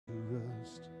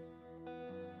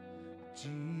Jesus,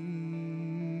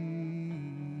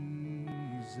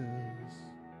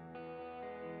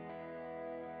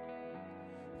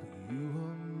 for you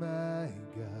are my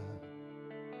God,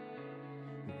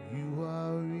 and you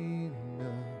are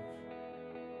enough.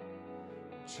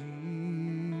 Jesus,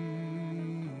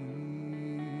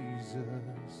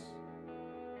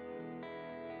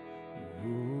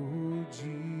 oh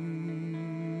Jesus,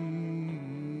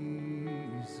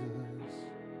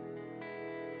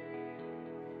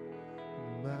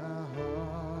 my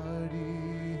heart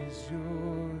is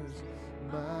yours,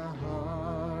 my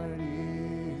heart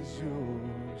is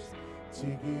yours.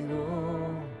 Take it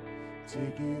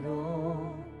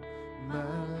all,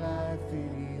 my life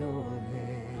in your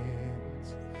hands.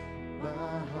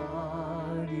 My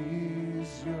heart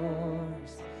is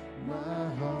yours,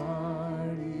 my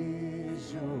heart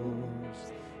is yours.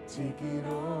 Take it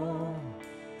all,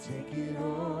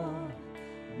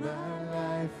 my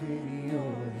life in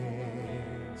your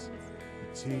hands.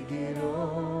 Take it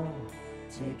all,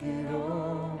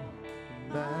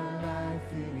 my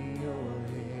life in your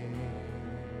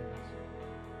hands.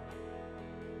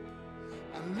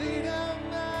 I lay down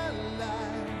my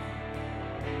life,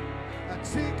 I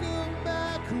take up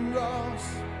my cross,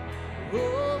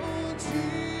 oh Jesus,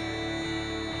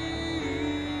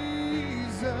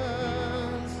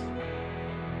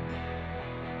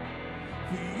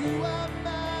 for you are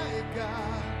my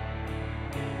God,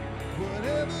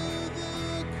 whatever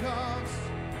the cost,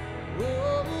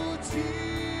 oh Jesus,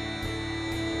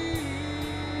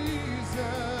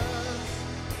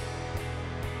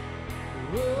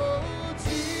 oh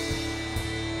Jesus,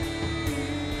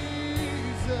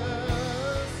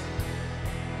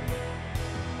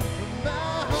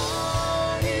 my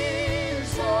heart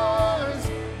is yours,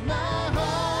 my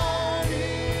heart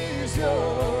is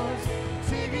yours.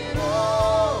 Take it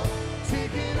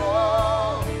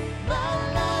all, my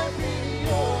life in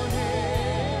your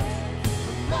hands.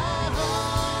 My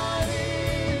heart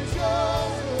is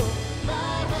yours,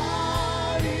 my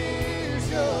heart is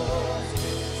yours.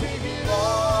 Take it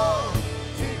all,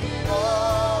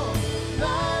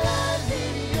 my life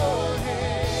in your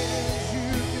hands.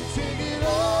 You can take it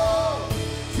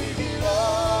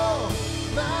all,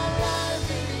 my life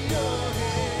in your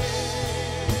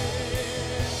hands.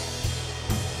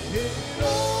 Give it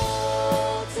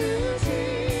all to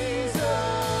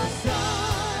Jesus, I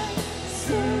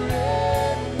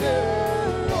surrender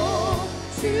all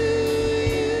to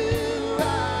you. I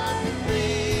can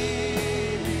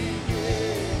really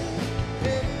give,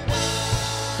 and I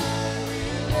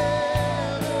will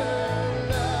ever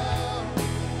love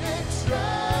and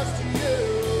trust you.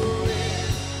 In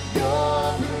your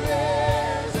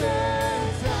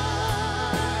presence I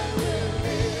will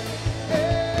live,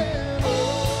 and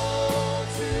all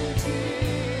to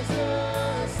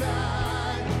Jesus I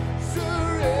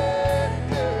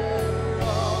surrender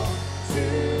all to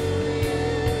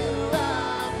you. I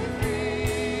can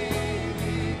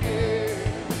really give,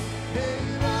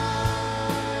 and I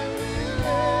will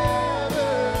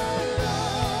ever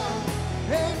love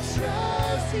and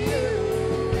trust you.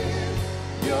 In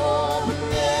your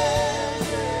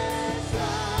presence I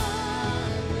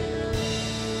will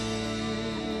live.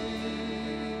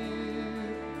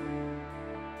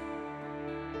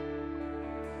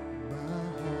 My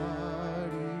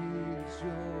heart is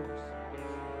yours,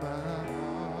 my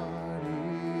heart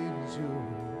is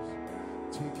yours.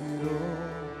 Take it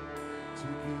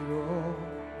all,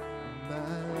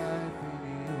 my life in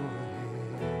your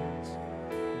hands.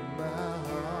 My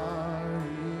heart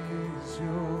is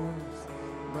yours,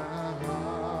 my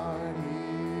heart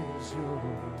is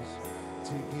yours.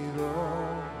 Take it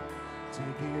all,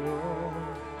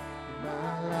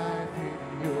 my life in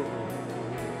your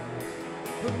hands.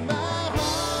 My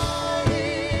heart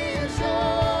is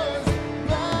yours,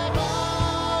 my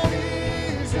heart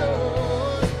is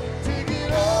yours. Take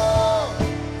it all,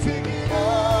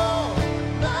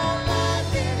 my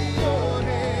life in your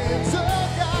hands. Oh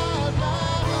God, my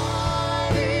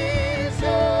heart is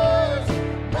yours,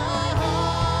 my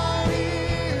heart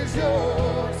is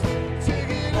yours. Take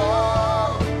it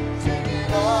all,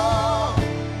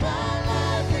 my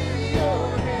life in your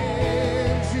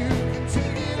hands. You can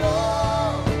take it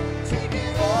all,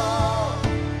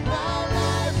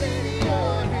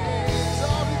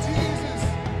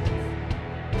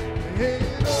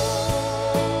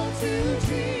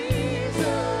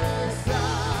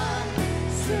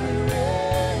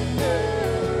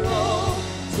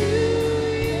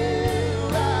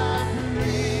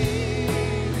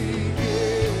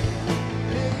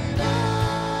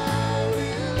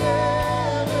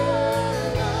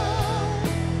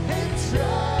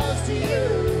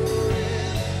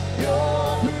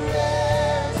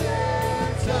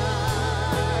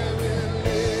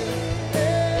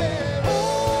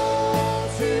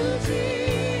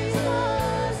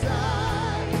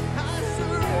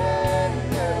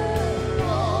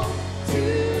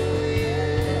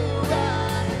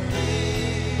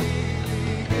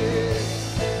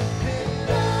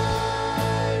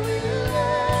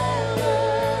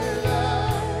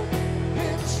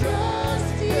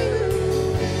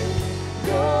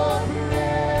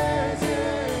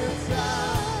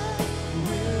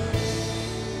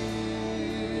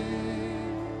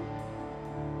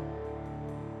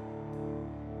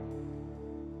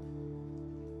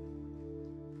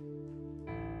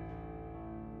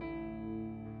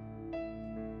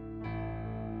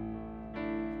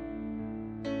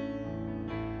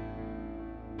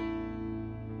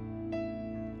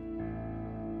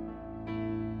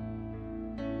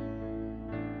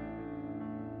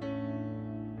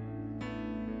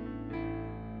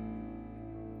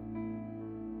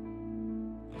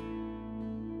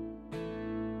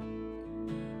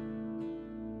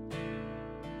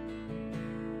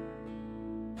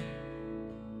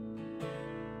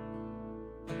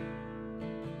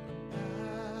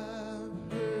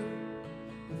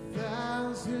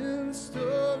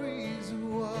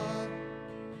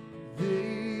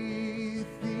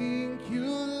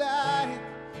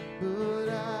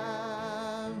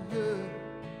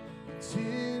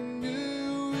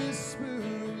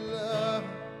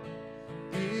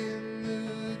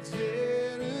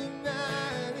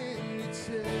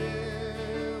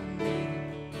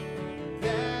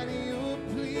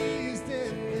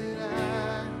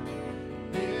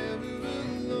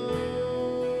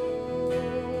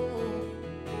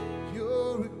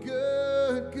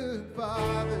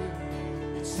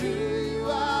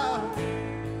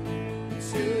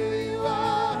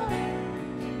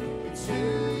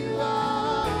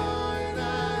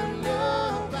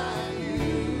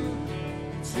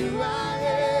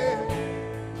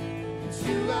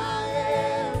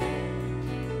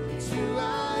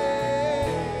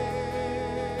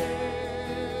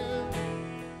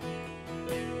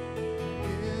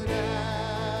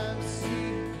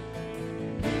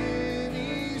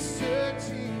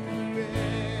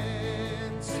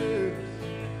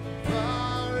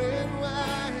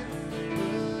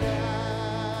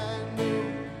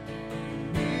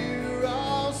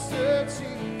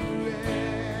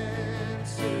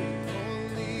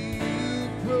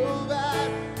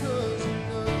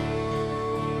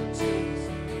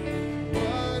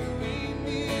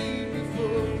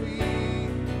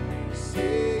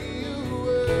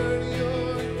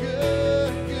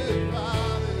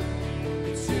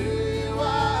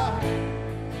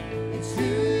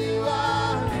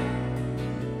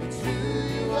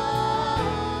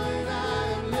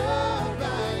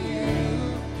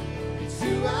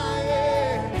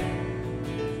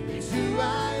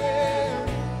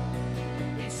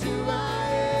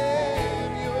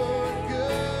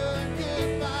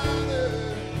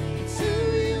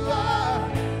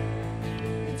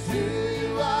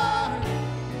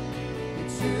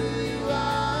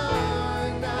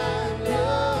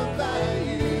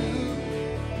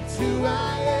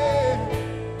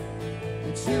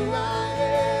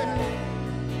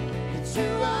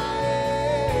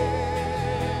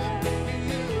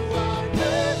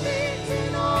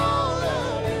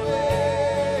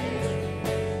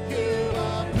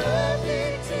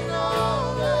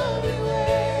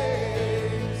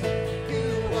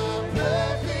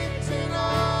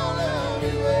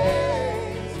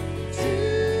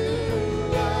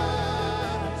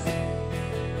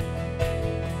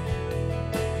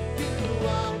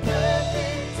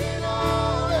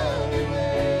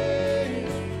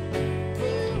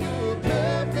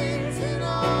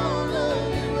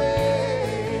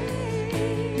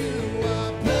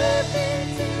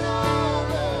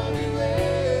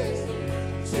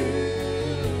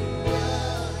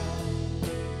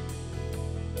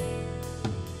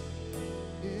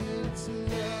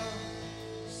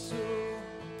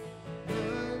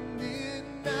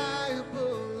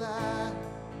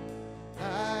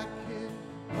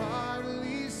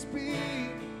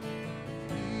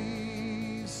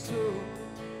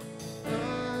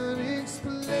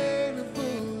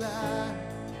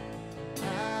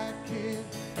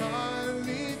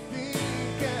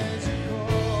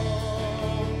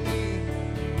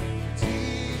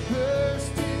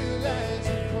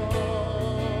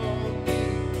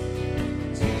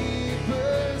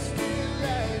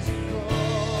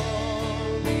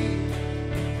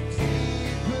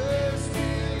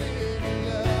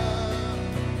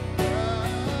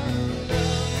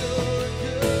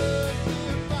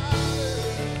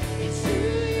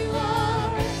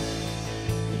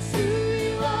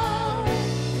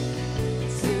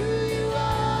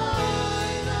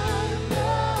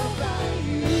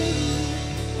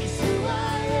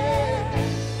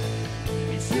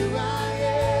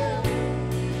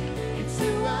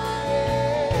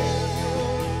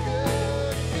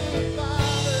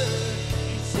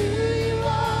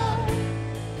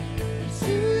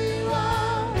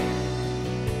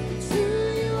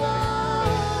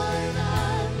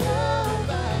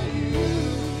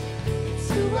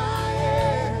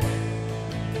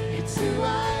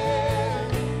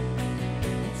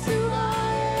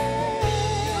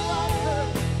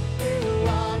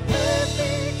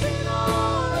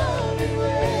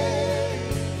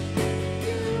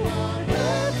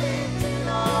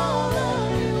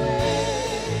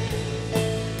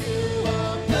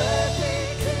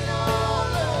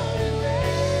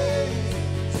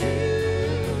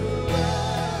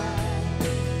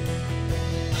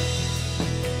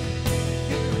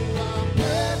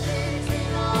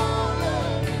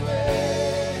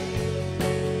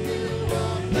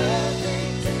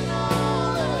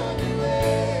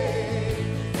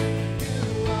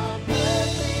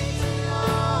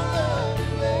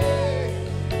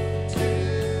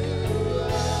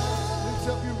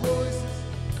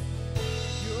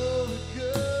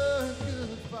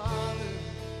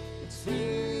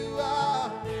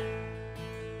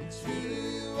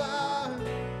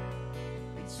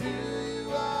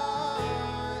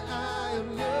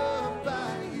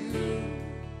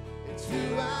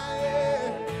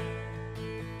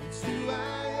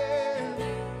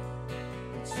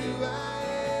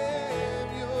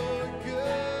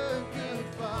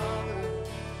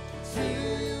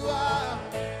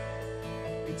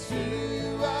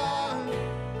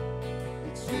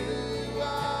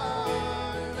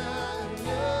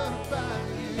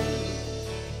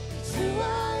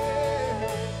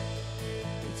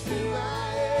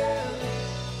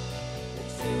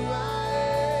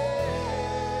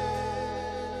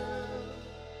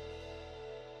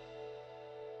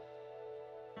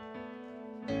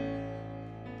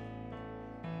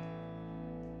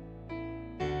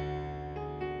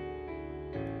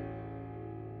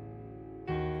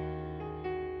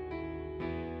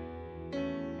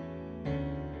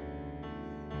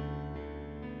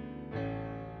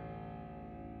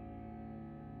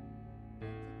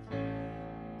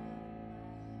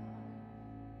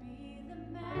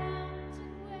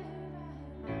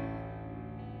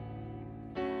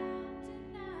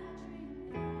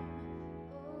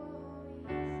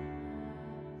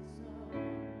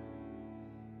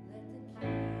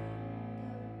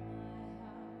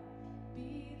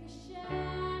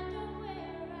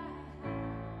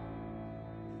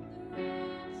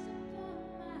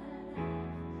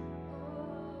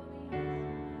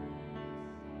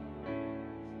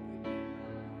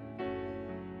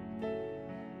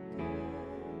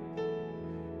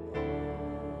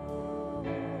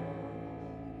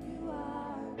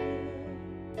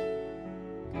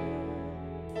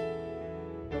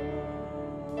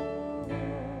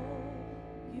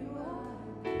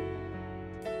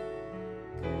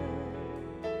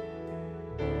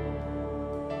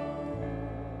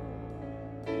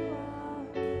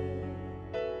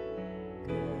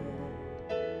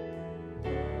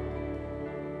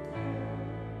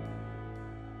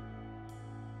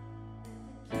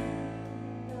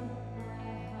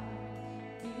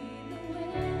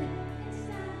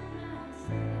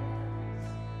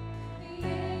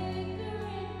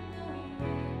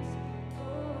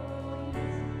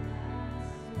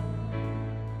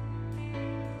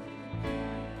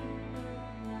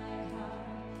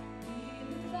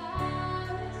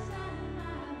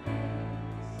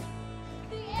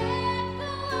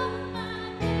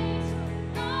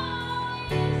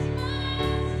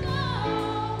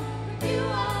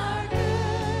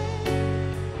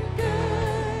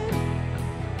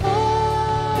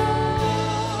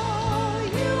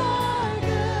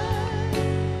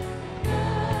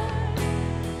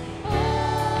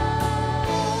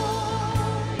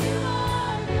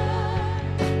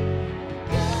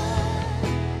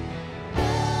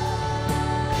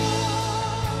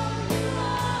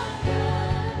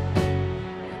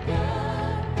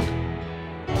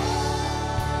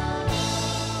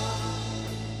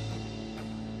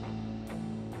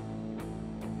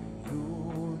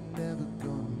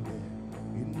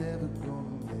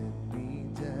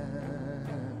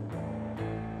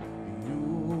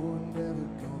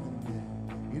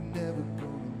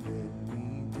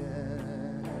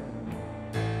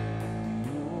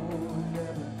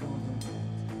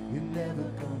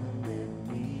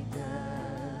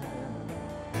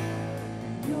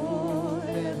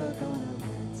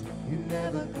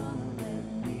 never gonna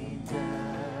let me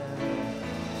down.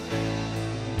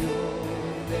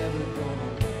 You're never gonna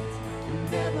let me down. You're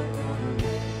never gonna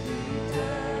let me down.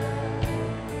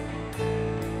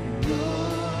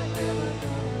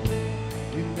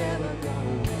 You're never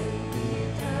gonna let me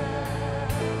down.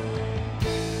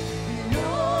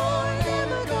 You're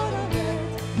never gonna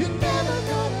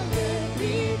let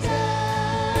me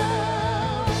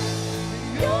down.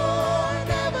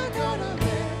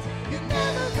 You're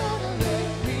never gonna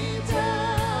let me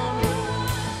down.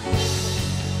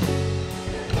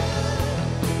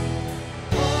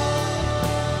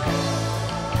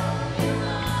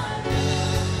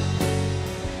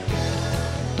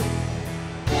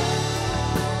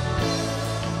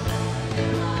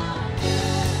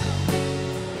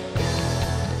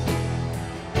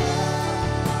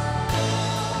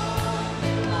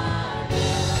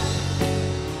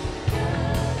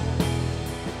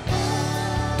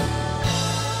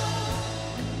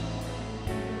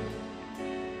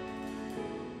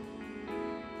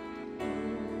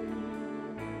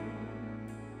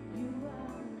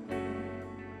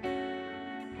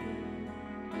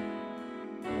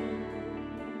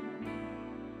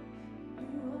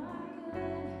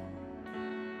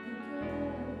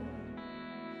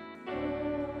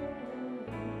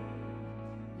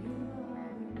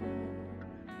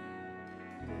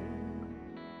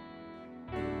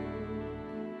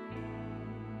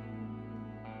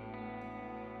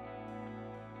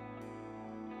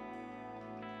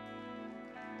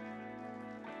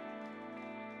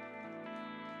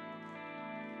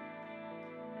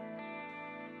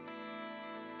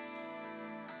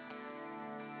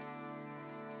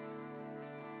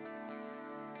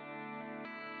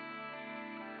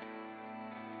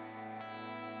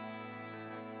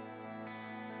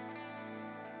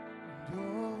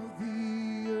 All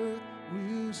the earth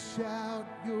will shout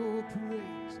your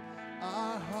praise.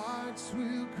 Our hearts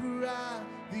will cry.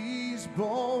 These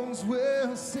bones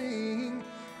will sing.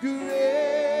 Great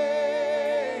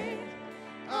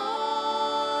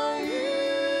are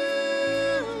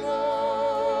you,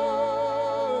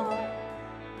 Lord.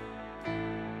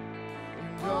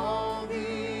 And all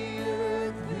the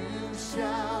earth will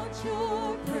shout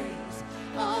your praise.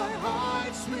 Our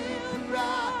hearts will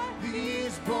cry.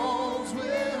 These bones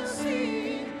will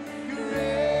sing. Great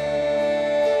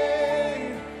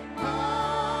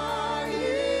are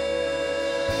you,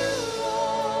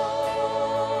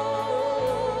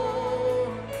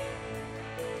 Lord.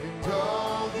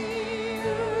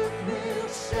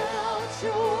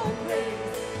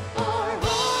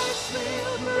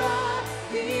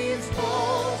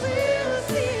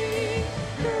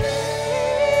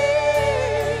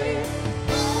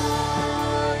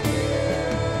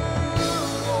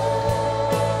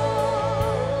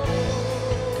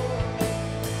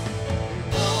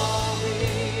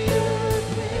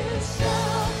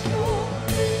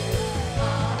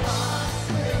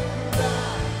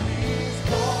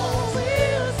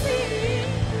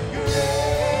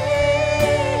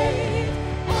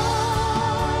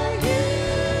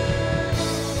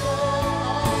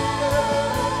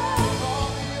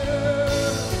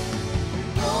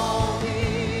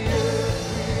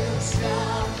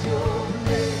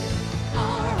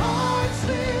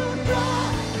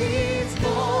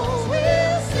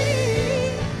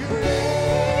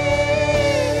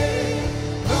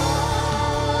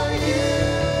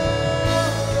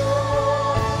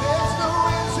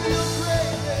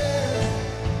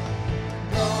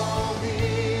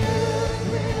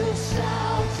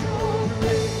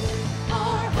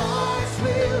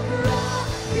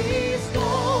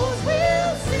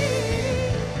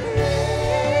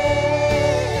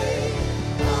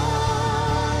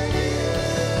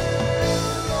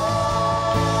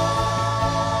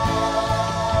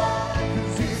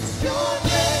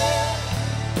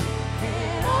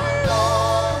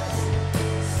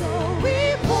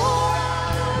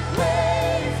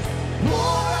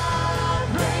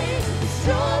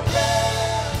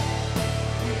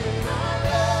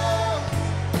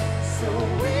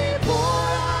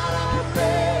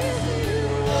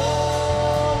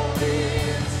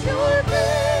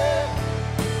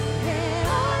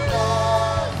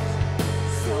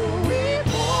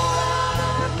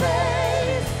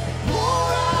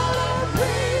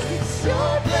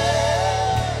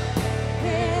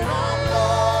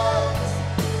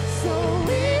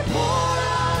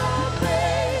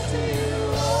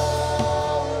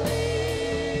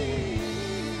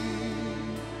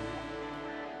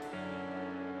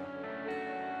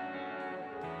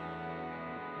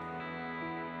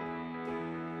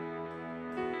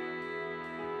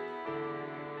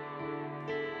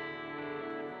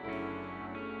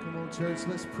 church,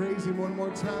 let's praise Him one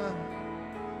more time.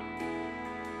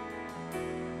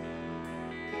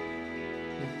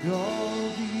 And all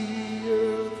the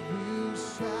earth will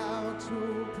shout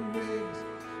your praise.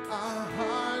 Our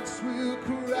hearts will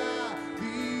cry.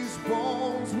 These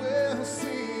bones will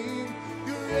sing.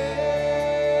 Great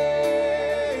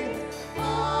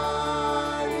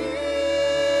are you,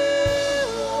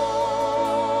 Lord.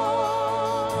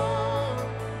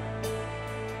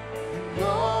 And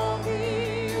all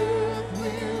the earth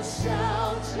will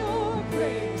shout your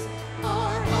praise.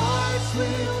 Our hearts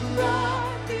will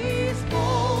cry. These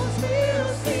bones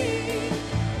will sing.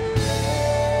 Great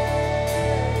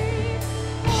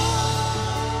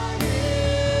are you,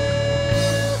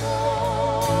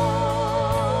 Lord.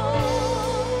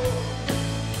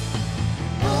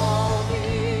 All the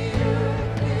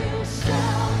earth will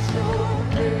shout your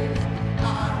praise.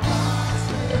 Our hearts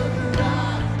will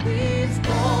cry. These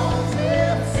bones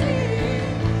will sing.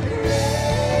 Great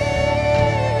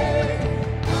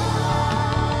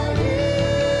are you,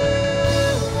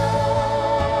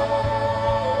 Lord.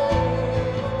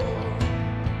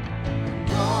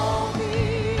 All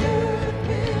the earth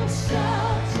will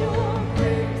shout your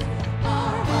praise.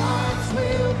 Our hearts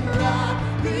will cry.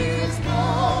 These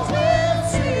bones will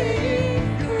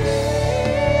sing. Great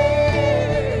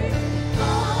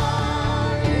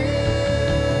are you,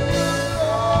 Lord.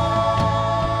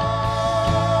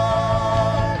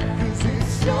 'Cause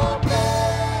it's your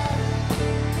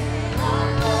breath in our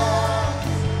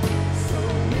lungs. So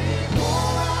we pour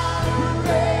out our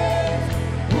praise,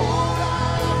 pour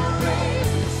out our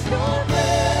praise. It's your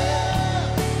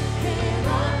breath in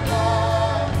our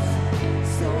lungs.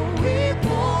 So we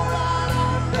pour out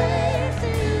our praise to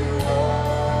you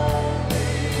only.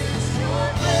 It's your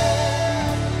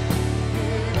breath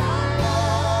in our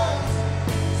lungs.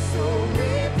 So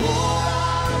we pour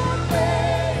out our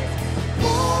praise,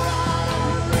 pour out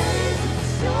our praise.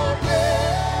 It's your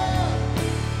breath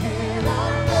in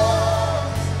our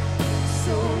lungs.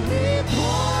 So we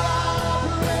pour out our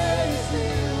praise to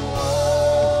you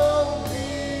only.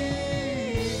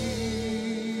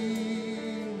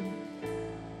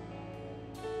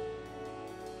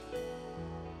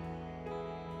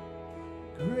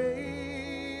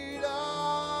 Great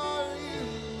are you,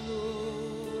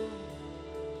 Lord.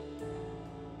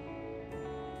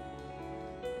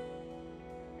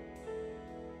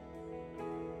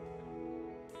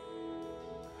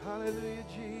 Hallelujah,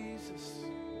 Jesus.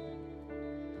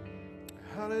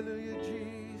 Hallelujah,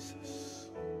 Jesus.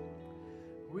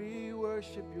 We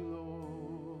worship you,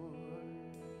 Lord.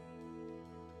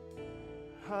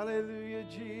 Hallelujah,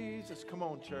 Jesus. Come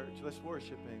on, church. Let's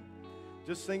worship Him.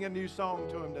 Just sing a new song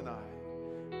to Him tonight.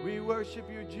 We worship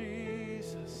you,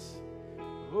 Jesus.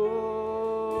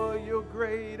 Oh, you're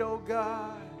great, oh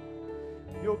God.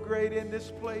 You're great in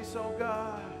this place, oh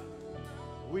God.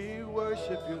 We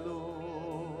worship you, Lord.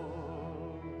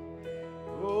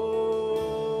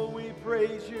 Oh, we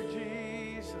praise you,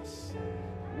 Jesus.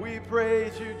 We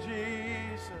praise you,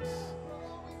 Jesus.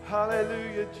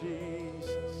 Hallelujah,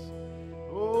 Jesus.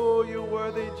 Oh, you're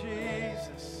worthy,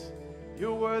 Jesus.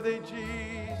 You're worthy,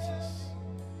 Jesus.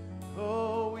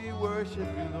 Oh, we worship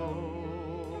you, Lord.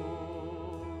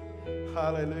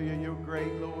 Hallelujah, you're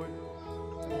great, Lord.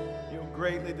 You're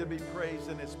greatly to be praised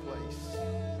in this place.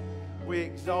 We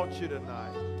exalt you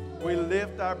tonight. We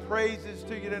lift our praises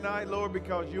to you tonight, Lord,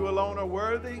 because you alone are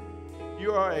worthy.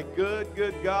 You are a good,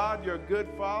 good God. You're a good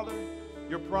Father.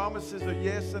 Your promises are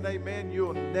yes and amen. You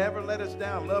will never let us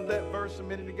down. Love that verse a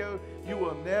minute ago. You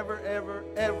will never, ever,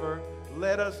 ever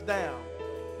let us down.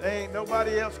 There ain't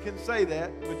nobody else can say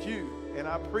that but you. And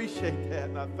I appreciate that,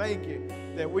 and I thank you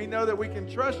that we know that we can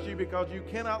trust you because you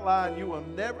cannot lie and you will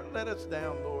never let us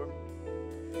down, Lord.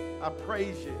 I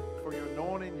praise you for your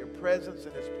anointing, your presence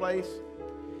in this place.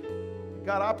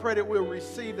 God, I pray that we'll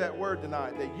receive that word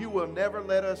tonight, that you will never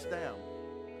let us down.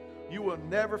 You will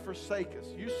never forsake us.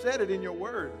 You said it in your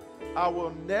word. I will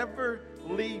never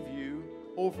leave you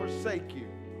or forsake you.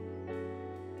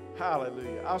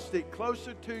 Hallelujah. I'll stick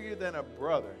closer to you than a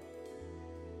brother.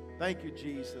 Thank you,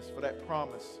 Jesus, for that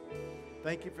promise.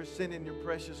 Thank you for sending your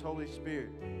precious Holy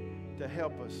Spirit to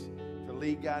help us, to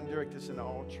lead, guide, and direct us into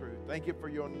all truth. Thank you for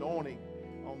your anointing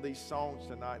on these songs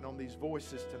tonight and on these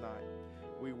voices tonight.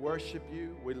 We worship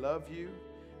you. We love you.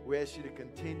 We ask you to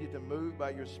continue to move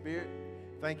by your Spirit.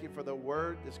 Thank you for the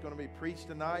word that's going to be preached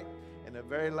tonight. And the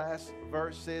very last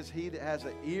verse says, he that has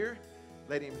an ear,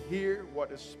 let him hear what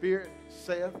the Spirit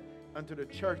saith unto the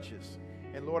churches.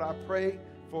 And Lord, I pray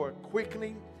for a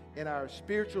quickening in our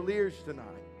spiritual ears tonight,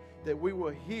 that we will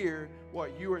hear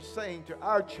what you are saying to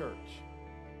our church.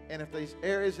 And if there's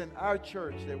areas in our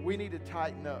church that we need to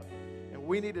tighten up, and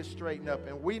we need to straighten up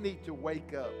and we need to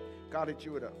wake up. God, that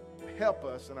you would help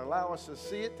us and allow us to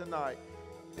see it tonight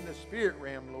in the spirit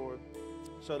realm, Lord,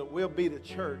 so that we'll be the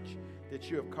church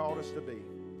that you have called us to be.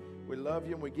 We love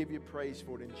you and we give you praise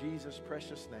for it in Jesus'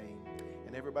 precious name.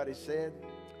 And everybody said,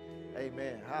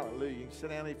 amen. Hallelujah. You can sit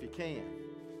down if you can.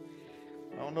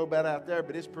 I don't know about out there,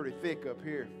 but it's pretty thick up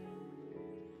here.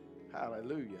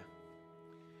 Hallelujah.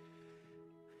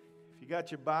 If you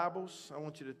got your Bibles, I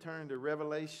want you to turn to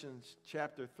Revelations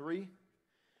chapter 3.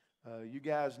 You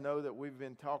guys know that we've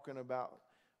been talking about,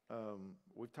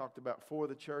 we've talked about 4 of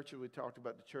the churches. We talked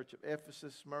about the church of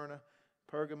Ephesus, Smyrna,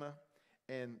 Pergama,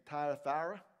 and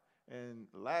Thyatira. And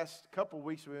the last couple of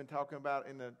weeks we've been talking about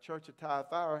in the church of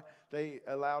Thyatira, they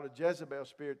allowed a Jezebel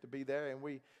spirit to be there. And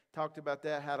we talked about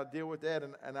that, how to deal with that.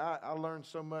 And I learned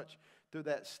so much through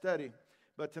that study.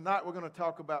 But tonight we're going to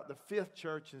talk about the 5th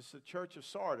church. It's the church of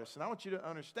Sardis. And I want you to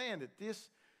understand that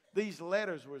these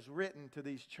letters was written to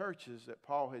these churches that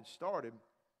Paul had started.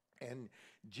 And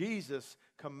Jesus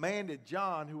commanded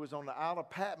John, who was on the Isle of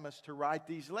Patmos, to write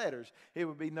these letters. It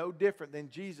would be no different than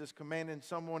Jesus commanding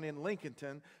someone in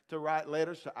Lincolnton to write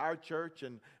letters to our church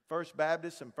and First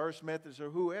Baptist and First Methodist or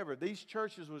whoever. These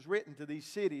churches was written to these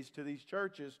cities, to these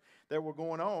churches that were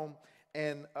going on.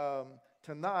 And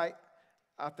tonight,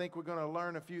 I think we're going to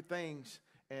learn a few things.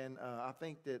 And I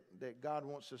think that God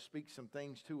wants to speak some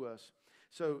things to us.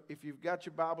 So if you've got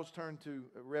your Bibles, turn to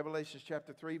Revelation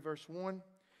chapter 3, verse 1.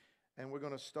 And we're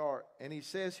going to start. And he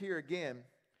says here again,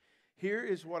 here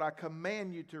is what I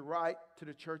command you to write to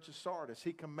the church of Sardis.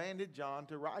 He commanded John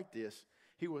to write this.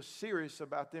 He was serious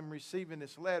about them receiving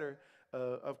this letter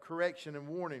of correction and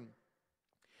warning.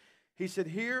 He said,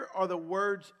 here are the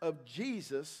words of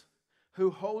Jesus, who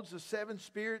holds the 7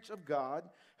 spirits of God,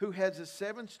 who has the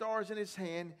 7 stars in his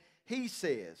hand. He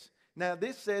says, now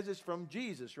this says it's from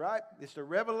Jesus, right? It's the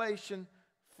revelation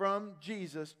from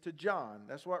Jesus to John.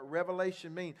 That's what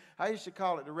revelation means. I used to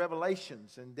call it the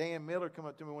Revelations. And Dan Miller came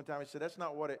up to me one time and said, that's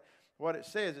not what it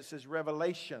says. It says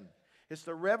revelation. It's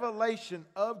the revelation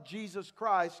of Jesus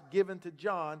Christ given to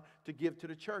John to give to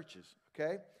the churches.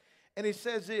 Okay? And he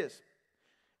says this.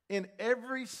 In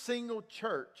every single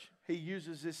church, he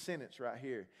uses this sentence right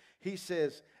here. He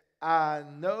says, I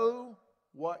know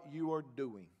what you are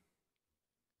doing.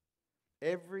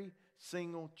 Every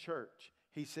single church.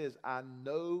 He says, I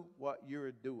know what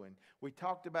you're doing. We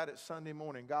talked about it Sunday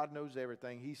morning. God knows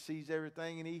everything. He sees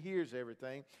everything and He hears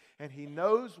everything. And He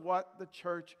knows what the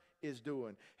church is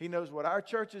doing. He knows what our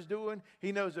church is doing.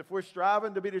 He knows if we're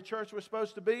striving to be the church we're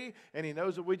supposed to be. And He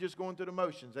knows that we're just going through the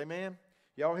motions. Amen?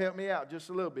 Y'all help me out just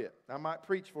a little bit. I might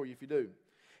preach for you if you do.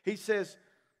 He says,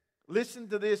 listen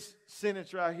to this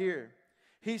sentence right here.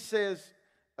 He says,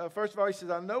 first of all, He says,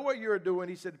 I know what you're doing.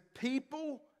 He said,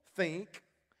 people think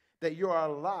that you are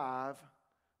alive,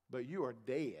 but you are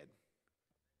dead.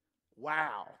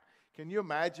 Wow. Can you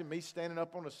imagine me standing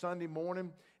up on a Sunday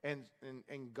morning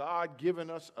and God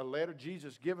giving us a letter,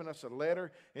 Jesus giving us a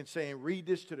letter and saying, read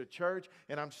this to the church.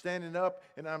 And I'm standing up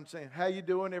and I'm saying, how you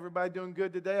doing? Everybody doing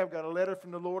good today? I've got a letter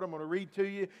from the Lord I'm going to read to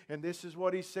you. And this is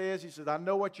what He says. He says, I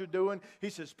know what you're doing.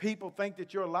 He says, people think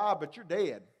that you're alive, but you're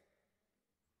dead.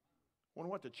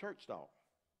 Wonder what the church thought.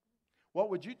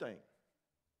 What would you think?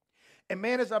 And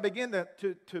man, as I begin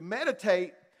to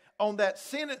meditate on that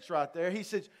sentence right there, he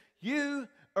says, you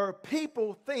or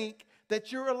people think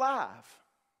that you're alive.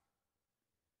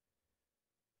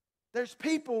 There's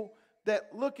people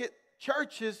that look at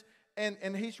churches,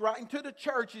 and he's writing to the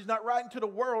church. He's not writing to the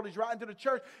world. He's writing to the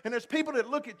church. And there's people that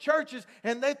look at churches,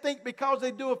 and they think because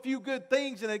they do a few good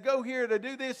things, and they go here, they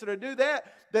do this, or they do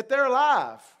that, that they're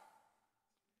alive.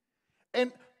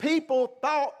 And people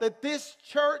thought that this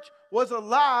church was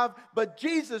alive, but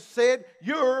Jesus said,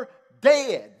 you're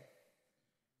dead.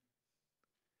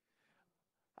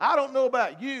 I don't know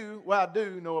about you. Well, I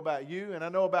do know about you, and I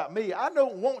know about me. I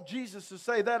don't want Jesus to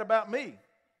say that about me.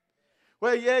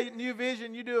 Well, yeah, New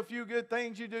Vision, you do a few good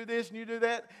things, you do this and you do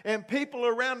that, and people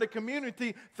around the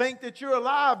community think that you're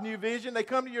alive, New Vision. They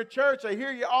come to your church, they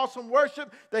hear your awesome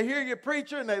worship, they hear your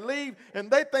preacher, and they leave,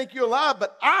 and they think you're alive,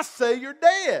 but I say you're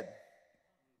dead.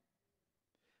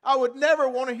 I would never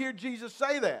want to hear Jesus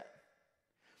say that.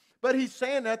 But He's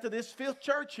saying that to this 5th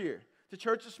church here, the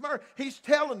church of Smyrna. He's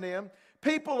telling them,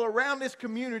 people around this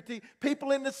community,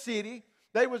 people in the city,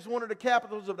 they was one of the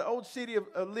capitals of the old city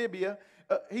of Libya.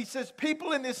 He says,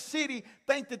 people in this city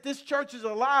think that this church is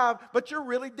alive, but you're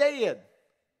really dead.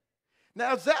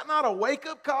 Now, is that not a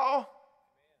wake-up call?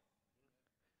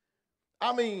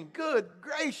 I mean, good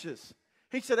gracious.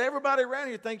 He said, everybody around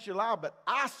here thinks you're alive, but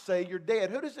I say you're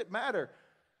dead. Who does it matter?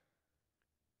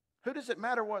 Who does it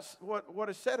matter what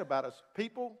is said about us,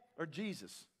 people or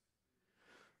Jesus?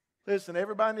 Listen,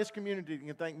 everybody in this community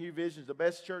can think New Vision is the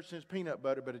best church since peanut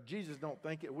butter, but if Jesus don't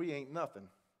think it, we ain't nothing.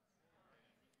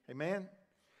 Amen?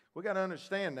 We got to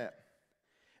understand that.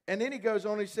 And then he goes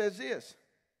on, he says this,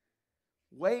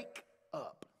 wake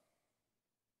up.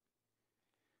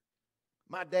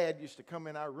 My dad used to come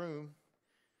in our room,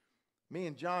 me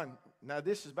and John, now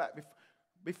this is back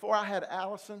before I had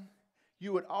Allison,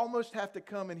 you would almost have to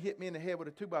come and hit me in the head with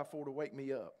a 2x4 to wake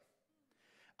me up.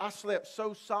 I slept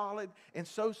so solid and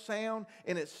so sound,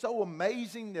 and it's so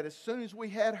amazing that as soon as we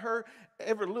had her,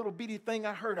 every little bitty thing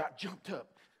I heard, I jumped up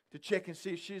to check and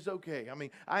see if she's okay. I mean,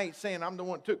 I ain't saying I'm the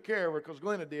one that took care of her because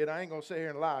Glenna did. I ain't going to sit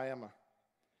here and lie, am I?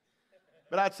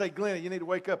 But I'd say, Glenna, you need to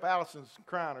wake up. Allison's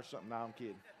crying or something. No, I'm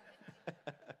kidding.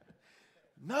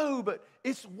 No, but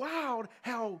it's wild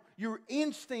how your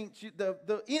instincts,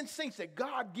 the instincts that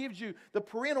God gives you, the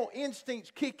parental instincts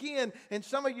kick in. And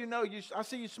some of you know, I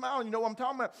see you smiling, you know what I'm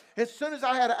talking about. As soon as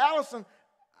I had Allison,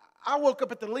 I woke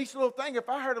up at the least little thing. If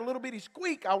I heard a little bitty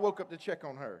squeak, I woke up to check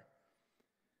on her.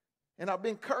 And I've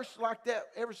been cursed like that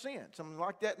ever since. I'm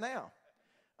like that now.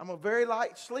 I'm a very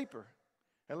light sleeper,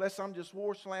 unless I'm just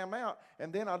wore slam out,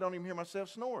 and then I don't even hear myself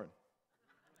snoring.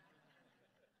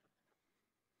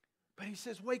 But he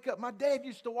says, wake up. My dad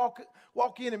used to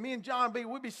walk in, and me and John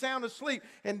we'd be sound asleep,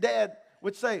 and Dad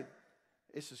would say,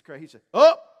 this is crazy. He'd say,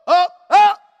 up, up,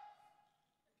 up.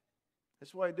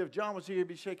 That's what he'd do. If John was here, he'd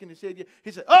be shaking his head.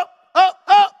 He'd say, up, up,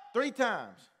 up, 3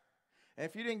 times. And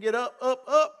if you didn't get up, up,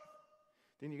 up,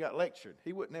 then you got lectured.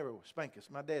 He wouldn't ever spank us.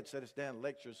 My dad set us down,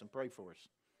 lecture us, and pray for us.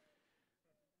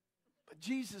 But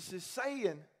Jesus is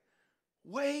saying,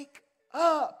 wake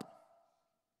up.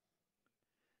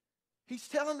 He's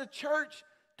telling the church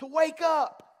to wake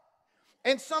up.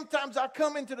 And sometimes I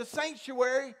come into the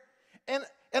sanctuary and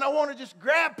I want to just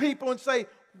grab people and say,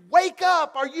 wake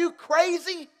up, are you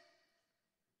crazy?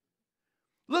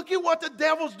 Look at what the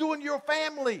devil's doing to your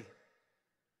family.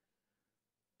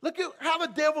 Look at how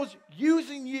the devil's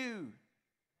using you.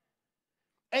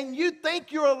 And you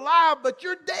think you're alive, but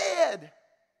you're dead.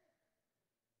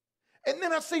 And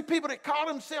then I see people that call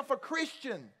themselves a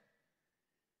Christian.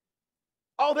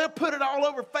 Oh, they'll put it all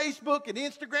over Facebook and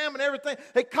Instagram and everything.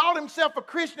 They call themselves a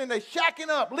Christian and they're shacking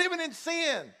up, living in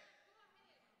sin.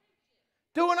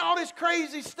 Doing all this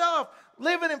crazy stuff,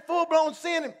 living in full-blown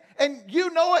sin. And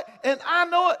you know it and I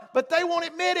know it, but they won't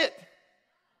admit it.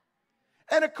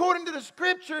 And according to the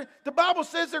scripture, the Bible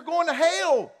says they're going to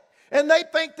hell. And they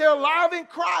think they're alive in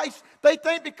Christ. They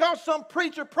think because some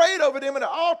preacher prayed over them at the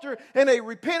altar and they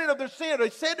repented of their sin, they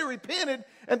said they repented,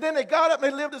 and then they got up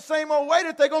and they lived the same old way,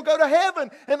 that they're going to go to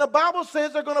heaven. And the Bible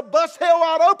says they're going to bust hell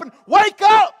wide open. Wake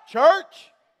up,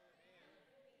 church.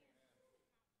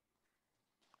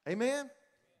 Amen?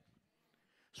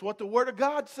 It's what the Word of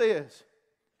God says.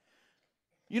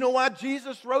 You know why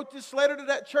Jesus wrote this letter to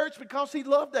that church? Because He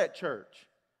loved that church.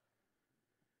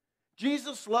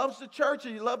 Jesus loves the church,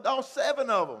 and He loved all 7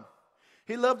 of them.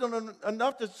 He loved them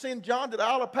enough to send John to the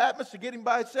Isle of Patmos to get him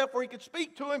by himself where he could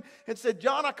speak to him and said,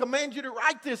 John, I command you to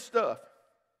write this stuff.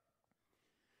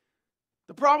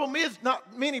 The problem is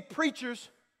not many preachers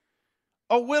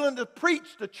are willing to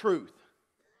preach the truth.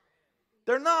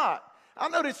 They're not. I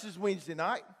know this is Wednesday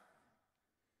night,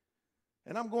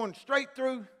 and I'm going straight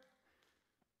through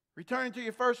returning to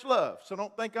your first love. So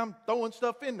don't think I'm throwing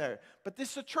stuff in there. But this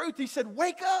is the truth. He said,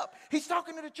 wake up. He's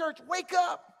talking to the church. Wake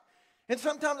up. And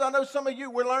sometimes I know some of you,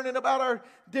 we're learning about our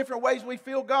different ways we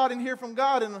feel God and hear from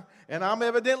God. And I'm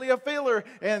evidently a feeler.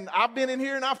 And I've been in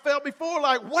here and I felt before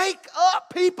like, wake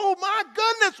up, people. My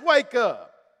goodness, wake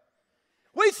up.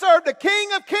 We serve the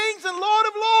King of Kings and Lord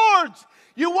of Lords.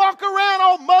 You walk around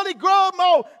all muddy grub,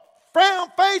 all frown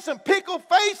face and pickle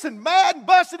face and mad and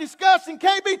busted, disgusting,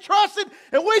 can't be trusted.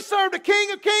 And we serve the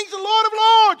King of Kings and Lord of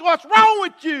Lords. What's wrong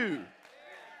with you?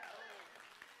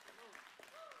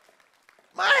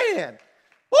 Man,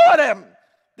 boy,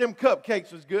 them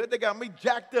cupcakes was good. They got me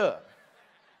jacked up.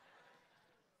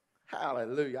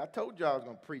 Hallelujah. I told you I was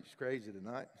going to preach crazy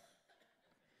tonight.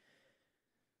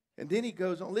 And then he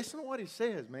goes on. Listen to what he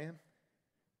says, man.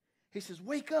 He says,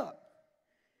 wake up.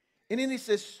 And then he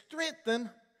says, strengthen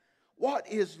what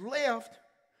is left,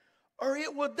 or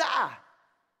it will die.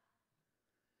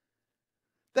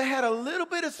 They had a little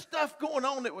bit of stuff going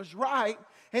on that was right.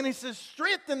 And he says,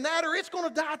 strengthen that or it's going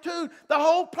to die too. The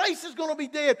whole place is going to be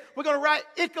dead. We're going to write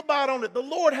Ichabod on it. The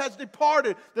Lord has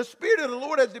departed. The Spirit of the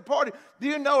Lord has departed. Do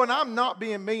you know, and I'm not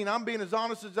being mean. I'm being as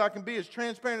honest as I can be, as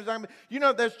transparent as I can be. You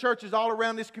know there's churches all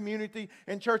around this community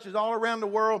and churches all around the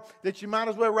world that you might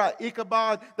as well write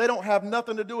Ichabod. They don't have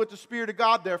nothing to do with the Spirit of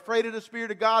God. They're afraid of the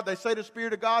Spirit of God. They say the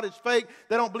Spirit of God is fake.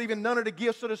 They don't believe in none of the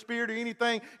gifts of the Spirit or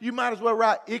anything. You might as well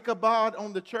write Ichabod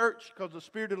on the the church because the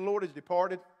Spirit of the Lord has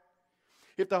departed.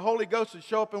 If the Holy Ghost would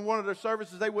show up in one of their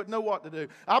services, they wouldn't know what to do.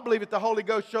 I believe if the Holy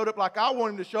Ghost showed up like I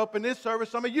want him to show up in this service,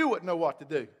 some of you wouldn't know what to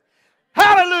do.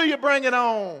 Hallelujah, bring it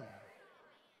on.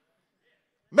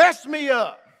 Mess me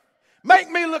up. Make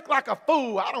me look like a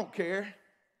fool. I don't care.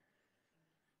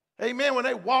 Amen. When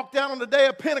they walked out on the day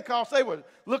of Pentecost, they would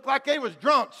look like they was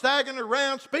drunk, staggering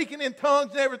around, speaking in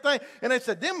tongues and everything. And they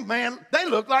said, them man, they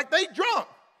look like they drunk.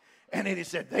 And then he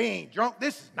said, they ain't drunk.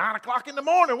 This is 9 o'clock in the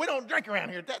morning. We don't drink around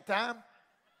here at that time.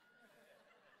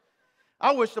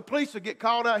 I wish the police would get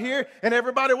called out here and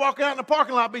everybody walking out in the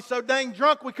parking lot be so dang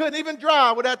drunk we couldn't even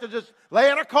drive. We'd have to just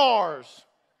lay in our cars.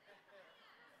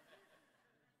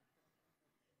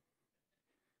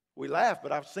 We laugh,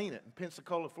 but I've seen it in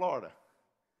Pensacola, Florida.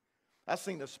 I've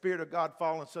seen the Spirit of God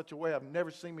fall in such a way I've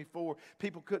never seen before.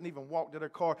 People couldn't even walk to their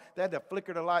car. They had to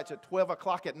flicker the lights at 12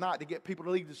 o'clock at night to get people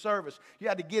to leave the service. You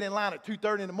had to get in line at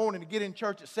 2:30 in the morning to get in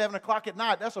church at 7 o'clock at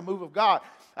night. That's a move of God.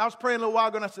 I was praying a little while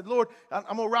ago and I said, Lord, I'm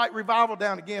going to write revival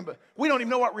down again, but we don't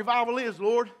even know what revival is,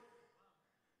 Lord.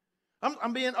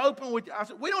 I'm being open with you. I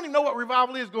said, we don't even know what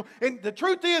revival is. And the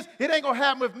truth is, it ain't going to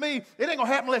happen with me. It ain't going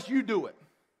to happen unless you do it.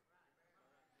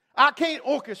 I can't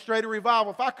orchestrate a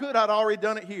revival. If I could, I'd already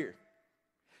done it here.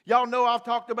 Y'all know I've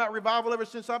talked about revival ever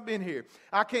since I've been here.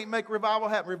 I can't make revival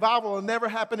happen. Revival will never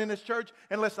happen in this church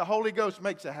unless the Holy Ghost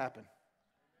makes it happen.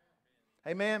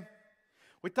 Amen?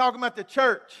 We're talking about the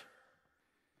church.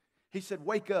 He said,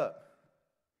 wake up.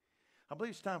 I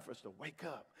believe it's time for us to wake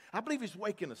up. I believe He's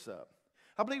waking us up.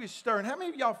 I believe He's stirring. How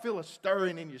many of y'all feel a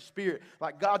stirring in your spirit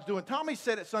like God's doing? Tommy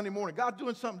said it Sunday morning. God's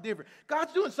doing something different.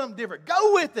 God's doing something different.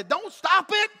 Go with it. Don't stop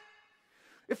it.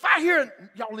 If I hear,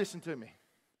 y'all listen to me.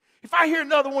 If I hear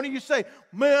another one of you say,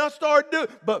 man, I started doing,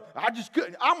 but I just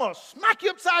couldn't, I'm going to smack you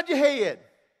upside your head.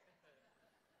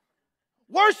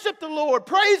 Worship the Lord.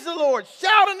 Praise the Lord.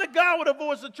 Shouting to God with a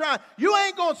voice of triumph. You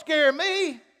ain't going to scare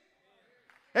me.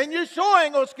 And you sure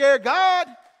ain't going to scare God.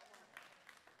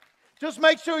 Just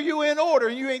make sure you're in order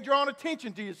and you ain't drawing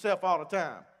attention to yourself all the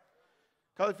time.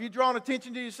 Because if you're drawing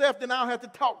attention to yourself, then I'll have to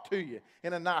talk to you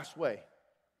in a nice way.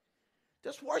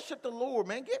 Just worship the Lord,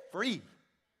 man. Get free.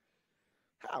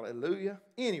 Hallelujah.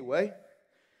 Anyway,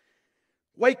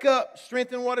 wake up,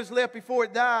 strengthen what is left before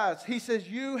it dies. He says,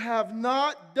 you have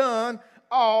not done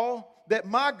all that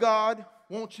my God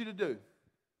wants you to do.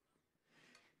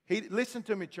 Listen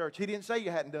to me, church. He didn't say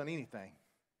you hadn't done anything.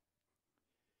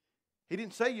 He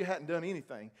didn't say you hadn't done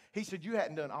anything. He said you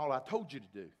hadn't done all I told you to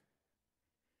do.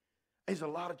 There's a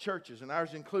lot of churches, and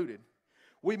ours included.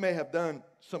 We may have done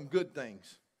some good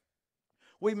things.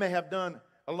 We may have done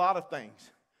a lot of things.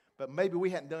 But maybe we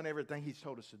hadn't done everything He's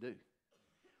told us to do.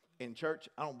 In church,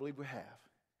 I don't believe we have.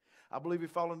 I believe we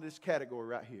fall into this category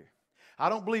right here. I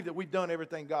don't believe that we've done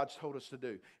everything God's told us to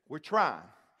do. We're trying,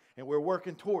 and we're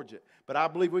working towards it. But I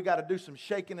believe we've got to do some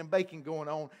shaking and baking going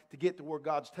on to get to where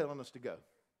God's telling us to go.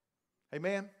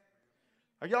 Amen?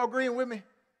 Are y'all agreeing with me? If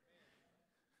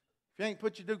you ain't,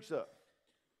 put your dukes up.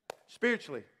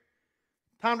 Spiritually,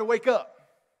 time to wake up.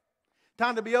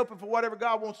 Time to be open for whatever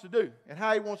God wants to do and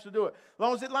how He wants to do it. As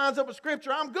long as it lines up with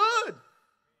Scripture, I'm good.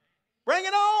 Bring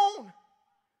it on.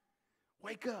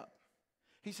 Wake up.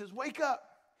 He says, wake up.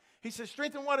 He says,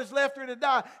 strengthen what is left or to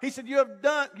die. He said, you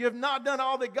have not done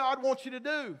all that God wants you to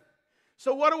do.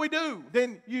 So what do?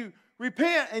 Then you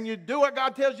repent and you do what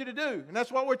God tells you to do. And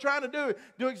that's what we're trying to do.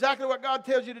 Do exactly what God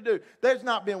tells you to do. There's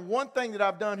not been one thing that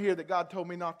I've done here that God told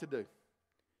me not to do.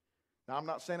 Now, I'm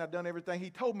not saying I've done everything He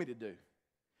told me to do.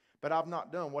 But I've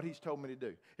not done what He's told me to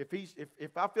do.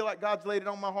 If I feel like God's laid it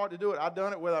on my heart to do it, I've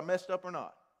done it whether I messed up or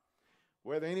not.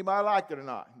 Whether anybody liked it or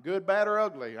not. Good, bad, or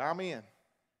ugly, I'm in.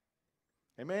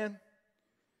 Amen?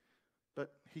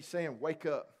 But He's saying, wake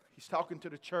up. He's talking to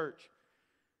the church.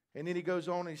 And then He goes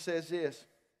on and He says this.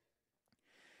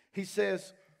 He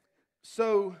says,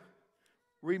 so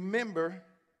remember.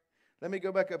 Let me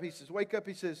go back up. He says, wake up.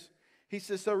 He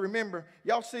says, so remember.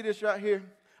 Y'all see this right here?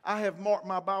 I have marked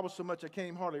my Bible so much I can't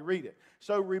even hardly read it.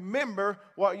 So remember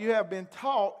what you have been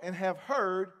taught and have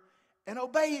heard and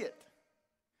obey it.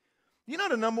 You know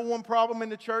the number one problem in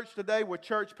the church today with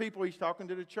church people, He's talking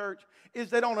to the church,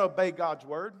 is they don't obey God's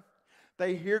word.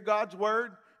 They hear God's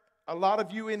word. A lot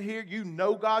of you in here, you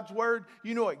know God's word.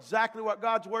 You know exactly what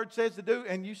God's word says to do,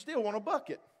 and you still want to buck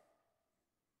it.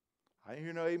 I didn't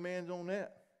hear no amens on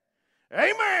that.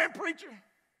 Amen, preacher.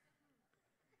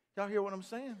 Y'all hear what I'm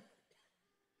saying?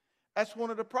 That's one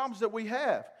of the problems that we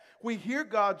have. We hear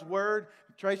God's word.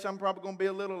 Trace, I'm probably going to be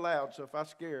a little loud, so if I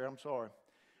scare, I'm sorry.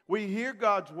 We hear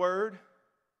God's word,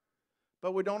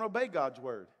 but we don't obey God's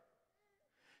word.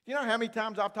 You know how many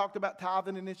times I've talked about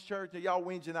tithing in this church? Now, y'all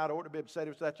Wednesday night ought to be upset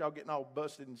with that. Y'all getting all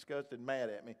busted and disgusted and mad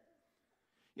at me.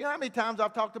 You know how many times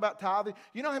I've talked about tithing?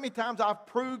 You know how many times I've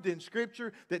proved in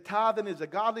Scripture that tithing is a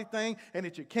godly thing and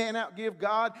that you can't outgive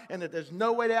God and that there's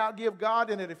no way to outgive God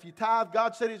and that if you tithe,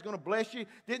 God said He's going to bless you.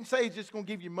 Didn't say He's just going to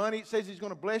give you money. It says He's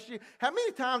going to bless you. How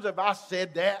many times have I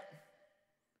said that?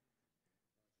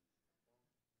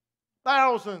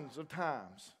 Thousands of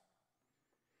times.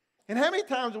 And how many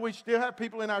times do we still have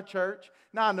people in our church?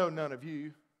 Now, I know none of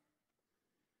you.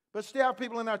 But still have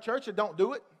people in our church that don't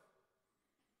do it.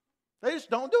 They just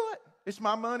don't do it. It's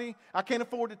my money. I can't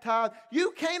afford to tithe.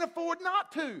 You can't afford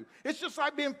not to. It's just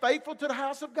like being faithful to the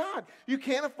house of God. You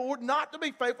can't afford not to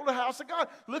be faithful to the house of God.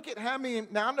 Look at how many,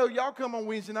 now I know y'all come on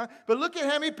Wednesday night, but look at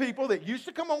how many people that used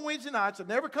to come on Wednesday nights that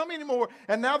never come anymore,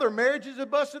 and now their marriages are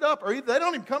busted up, or they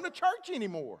don't even come to church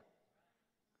anymore.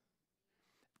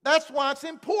 That's why it's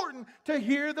important to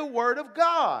hear the Word of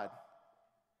God.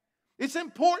 It's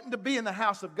important to be in the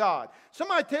house of God.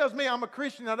 Somebody tells me I'm a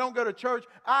Christian and I don't go to church,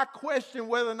 I question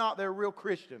whether or not they're a real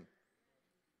Christian.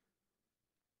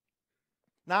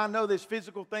 Now, I know there's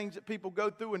physical things that people go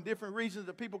through and different reasons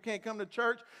that people can't come to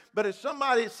church, but if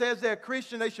somebody says they're a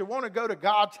Christian, they should want to go to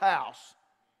God's house.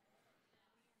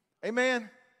 Amen?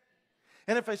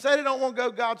 And if they say they don't want to go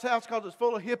to God's house because it's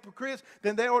full of hypocrites,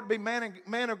 then they ought to be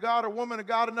man of God or woman of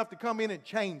God enough to come in and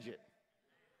change it.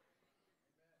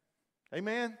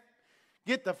 Amen?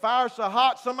 Get the fire so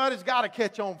hot, somebody's got to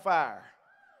catch on fire.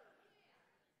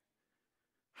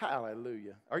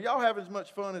 Hallelujah. Are y'all having as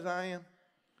much fun as I am?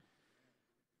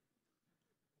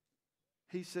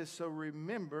 He says, so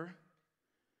remember.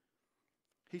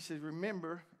 He says,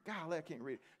 remember. Golly, I can't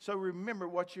read it. So remember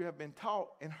what you have been taught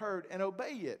and heard and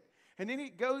obey it. And then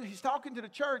he's talking to the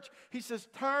church. He says,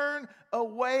 turn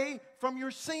away from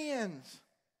your sins.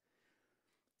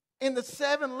 In the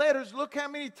 7 letters, look how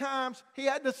many times he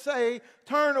had to say,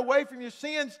 turn away from your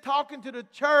sins, talking to the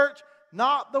church,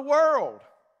 not the world.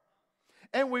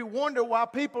 And we wonder why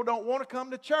people don't want to come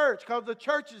to church, because the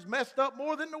church is messed up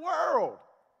more than the world.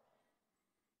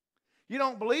 You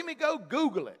don't believe me? Go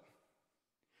Google it.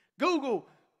 Google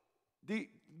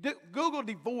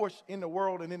divorce in the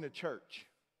world and in the church.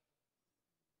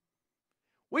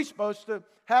 We're supposed to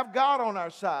have God on our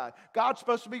side. God's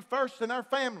supposed to be first in our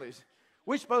families.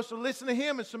 We're supposed to listen to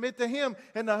Him and submit to Him.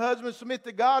 And the husband submit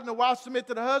to God and the wife submit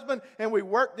to the husband. And we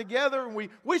work together. And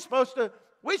we're supposed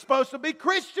to be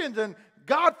Christians and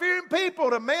God-fearing people,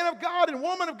 the man of God and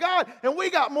woman of God. And we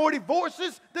got more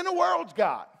divorces than the world's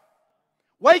got.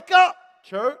 Wake up,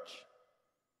 church.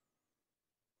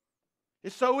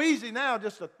 It's so easy now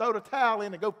just to throw the towel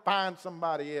in and go find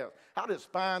somebody else. I'll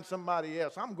just find somebody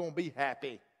else. I'm going to be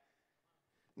happy.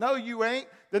 No, you ain't.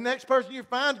 The next person you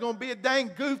find is going to be a dang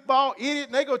goofball idiot,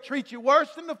 and they're going to treat you worse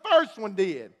than the first one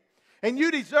did. And you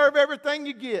deserve everything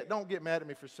you get. Don't get mad at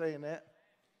me for saying that.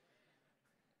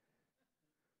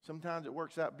 Sometimes it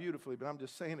works out beautifully, but I'm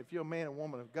just saying if you're a man and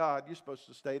woman of God, you're supposed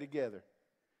to stay together.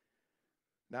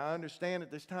 Now, I understand that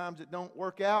there's times it don't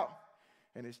work out,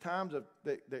 and there's times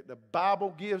that the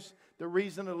Bible gives the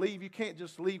reason to leave. You can't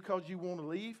just leave because you want to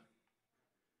leave.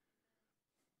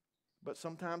 But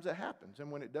sometimes it happens. And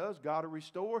when it does, God will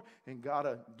restore and God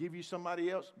will give you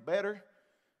somebody else better.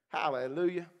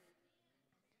 Hallelujah.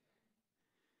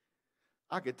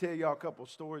 I could tell y'all a couple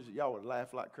of stories that y'all would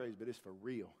laugh like crazy, but it's for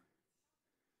real.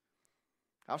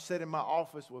 I've sat in my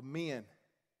office with men,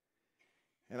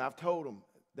 and I've told them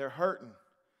they're hurting.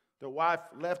 Their wife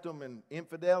left them in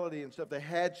infidelity and stuff. They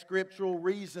had scriptural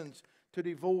reasons to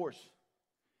divorce.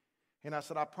 And I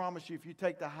said, I promise you, if you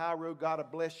take the high road, God will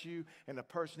bless you, and the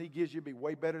person He gives you will be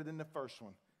way better than the first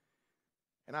one.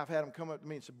 And I've had them come up to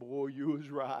me and say, boy, you was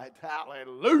right.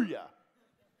 Hallelujah.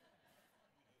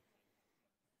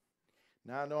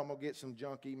 Now I know I'm going to get some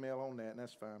junk email on that, and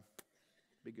that's fine.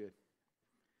 Be good.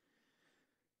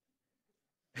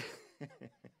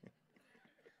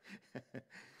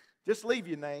 Just leave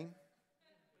your name.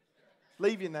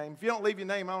 Leave your name. If you don't leave your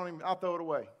name, I'll throw it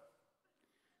away.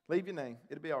 Leave your name.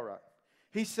 It'll be all right.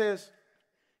 He says,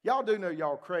 y'all do know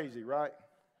y'all crazy, right?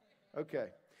 Okay.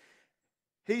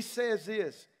 He says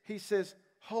this. He says,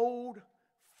 hold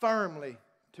firmly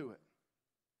to it.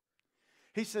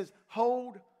 He says,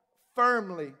 hold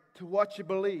firmly to what you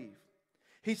believe.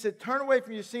 He said, turn away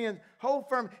from your sins. Hold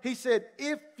firm. He said,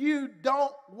 if you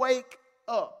don't wake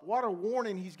up. What a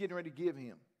warning he's getting ready to give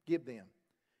them.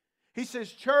 He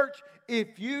says, church,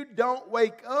 if you don't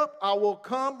wake up, I will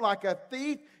come like a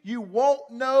thief. You won't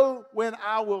know when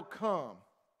I will come.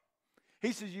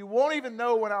 He says, you won't even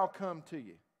know when I'll come to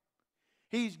you.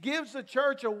 He gives the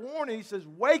church a warning. He says,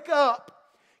 wake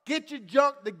up. Get your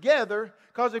junk together,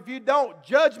 because if you don't,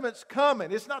 judgment's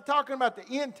coming. It's not talking about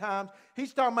the end times.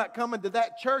 He's talking about coming to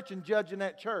that church and judging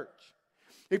that church.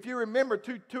 If you remember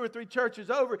two or three churches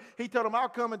over, he told them, I'll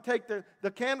come and take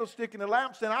the candlestick and the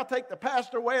lampstand. I'll take the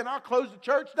pastor away and I'll close the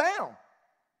church down.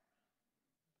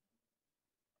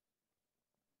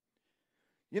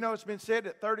 You know, it's been said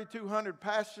that 3,200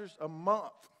 pastors a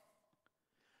month,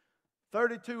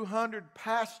 3,200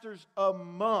 pastors a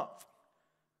month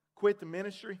quit the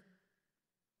ministry.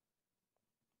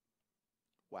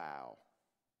 Wow.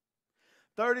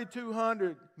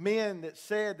 3,200 men that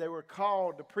said they were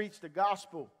called to preach the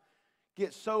gospel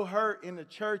get so hurt in the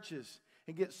churches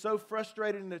and get so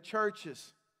frustrated in the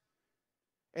churches,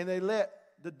 and they let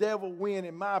the devil win,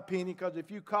 in my opinion, because if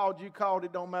you called, you called.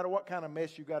 It don't matter what kind of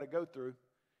mess you got to go through.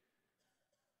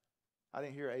 I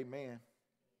didn't hear amen.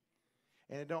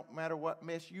 And it don't matter what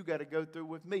mess you got to go through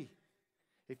with me.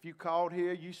 If you called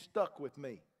here, you stuck with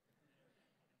me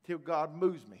till God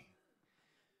moves me.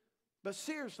 But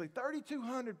seriously,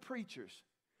 3,200 preachers,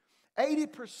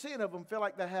 80% of them feel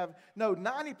like they have,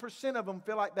 90% of them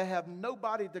feel like they have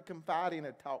nobody to confide in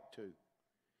and talk to.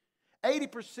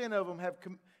 80% of them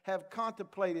have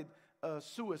contemplated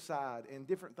suicide and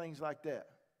different things like that.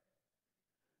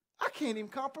 I can't even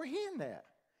comprehend that.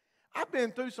 I've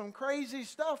been through some crazy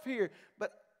stuff here,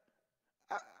 but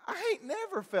I ain't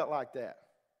never felt like that.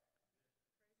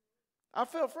 I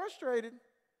felt frustrated,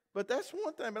 but that's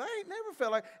one thing. But I ain't never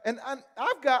felt like, and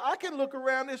I can look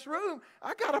around this room.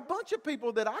 I got a bunch of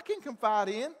people that I can confide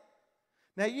in.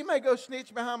 Now you may go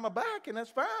snitch behind my back, and that's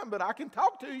fine, but I can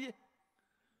talk to you.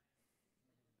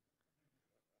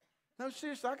 No,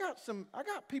 seriously, I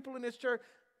got people in this church.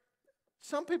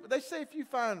 Some people, they say if you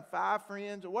find 5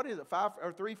 friends, or 5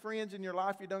 or 3 friends in your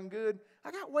life, you're done good.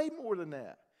 I got way more than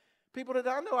that. People that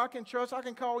I know I can trust, I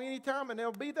can call anytime, and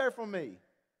they'll be there for me.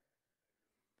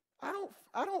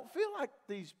 I don't feel like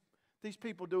these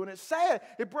people do, and it's sad.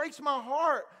 It breaks my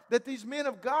heart that these men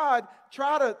of God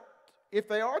try to, if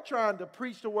they are trying to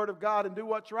preach the word of God and do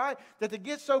what's right, that they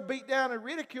get so beat down and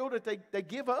ridiculed that they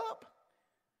give up.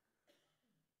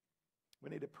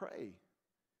 We need to pray.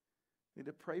 We need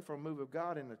to pray for a move of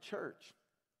God in the church.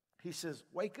 He says,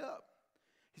 wake up.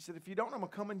 He said, if you don't, I'm going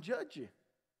to come and judge you.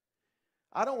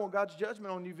 I don't want God's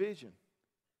judgment on New Vision.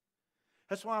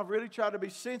 That's why I've really tried to be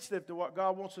sensitive to what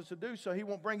God wants us to do so He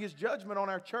won't bring His judgment on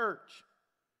our church.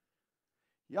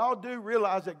 Y'all do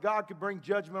realize that God could bring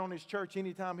judgment on His church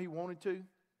anytime He wanted to?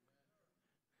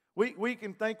 We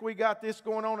can think we got this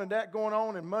going on and that going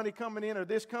on and money coming in or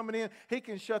this coming in. He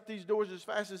can shut these doors as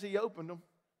fast as He opened them.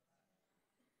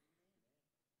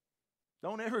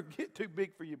 Don't ever get too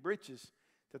big for your britches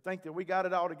to think that we got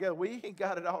it all together. We ain't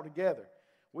got it all together.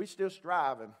 We still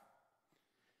striving.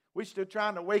 We still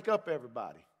trying to wake up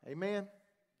everybody. Amen?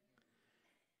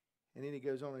 And then he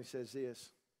goes on and he says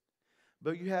this.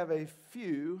 But you have a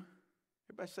few.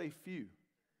 Everybody say few.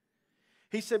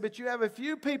 He said, but you have a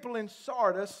few people in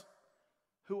Sardis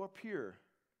who are pure.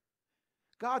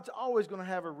 God's always going to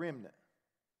have a remnant.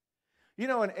 You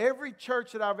know, in every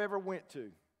church that I've ever went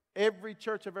to,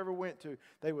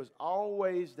 there was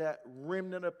always that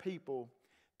remnant of people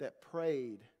that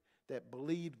prayed, that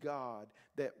believed God,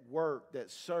 that worked, that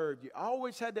served. You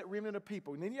always had that remnant of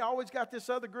people. And then you always got this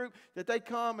other group that they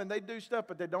come and they do stuff,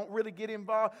 but they don't really get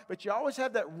involved. But you always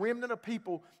have that remnant of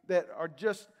people that are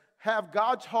just have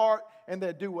God's heart and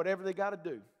they do whatever they got to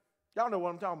do. Y'all know what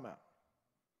I'm talking about.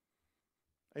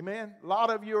 Amen? A lot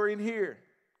of you are in here.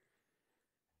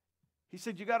 He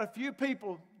said you got a few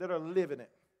people that are living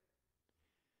it.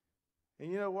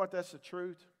 And you know what? That's the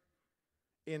truth.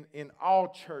 In all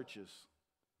churches.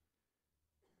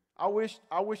 I wish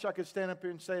I could stand up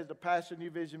here and say as the pastor of New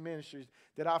Vision Ministries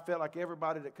that I felt like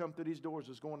everybody that come through these doors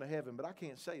was going to heaven, but I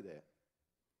can't say that.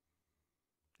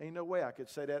 Ain't no way I could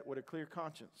say that with a clear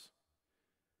conscience.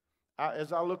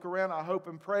 As I look around, I hope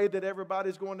and pray that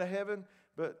everybody's going to heaven,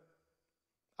 but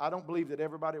I don't believe that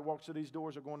everybody that walks through these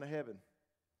doors are going to heaven.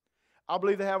 I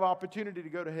believe they have opportunity to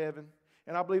go to heaven.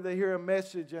 And I believe they hear a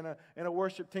message and a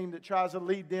worship team that tries to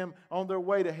lead them on their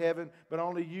way to heaven. But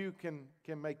only you can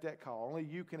make that call. Only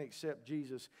you can accept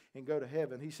Jesus and go to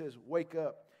heaven. He says, wake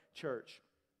up, church.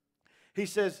 He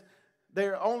says,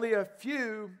 there are only a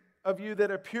few of you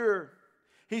that are pure.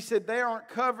 He said, they aren't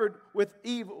covered with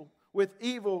evil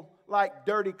like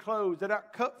dirty clothes. They're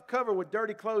not covered with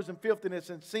dirty clothes and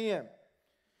filthiness and sin.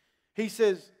 He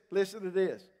says, listen to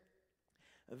this.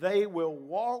 They will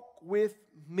walk with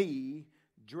me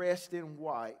dressed in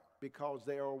white because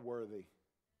they are worthy.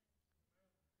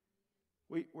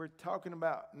 We're talking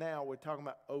about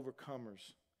overcomers.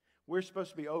 We're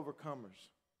supposed to be overcomers.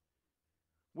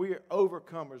 We are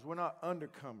overcomers. We're not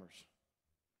undercomers.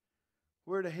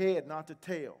 We're the head, not the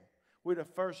tail. We're the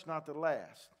first, not the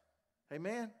last.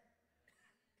 Amen?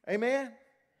 Amen?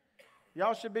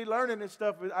 Y'all should be learning this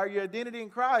stuff. Our your identity in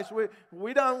Christ.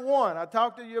 We done won. I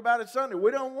talked to you about it Sunday.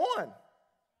 We done won.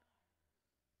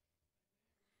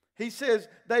 He says,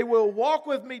 they will walk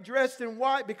with me dressed in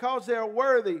white because they are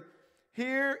worthy.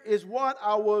 Here is what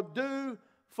I will do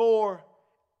for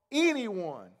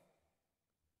anyone.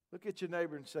 Look at your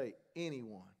neighbor and say,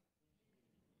 anyone.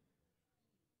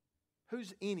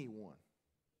 Who's anyone?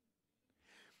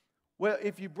 Well,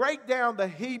 if you break down the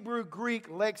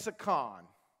Hebrew-Greek lexicon,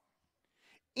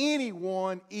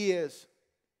 anyone is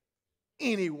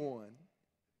anyone.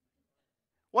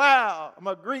 Wow, I'm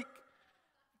a Greek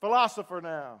philosopher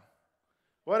now.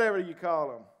 Whatever you call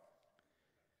them.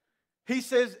 He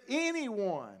says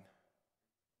anyone.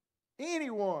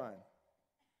 Anyone.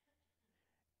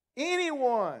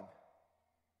 Anyone.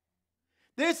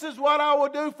 This is what I will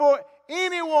do for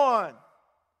anyone.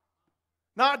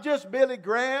 Not just Billy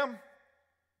Graham.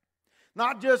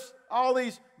 Not just all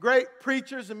these great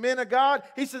preachers and men of God.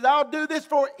 He says, I'll do this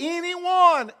for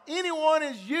anyone. Anyone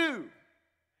is you.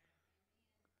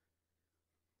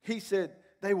 He said,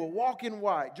 they will walk in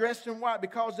white, dressed in white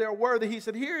because they are worthy. He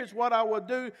said, here is what I will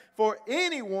do for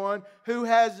anyone who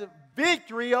has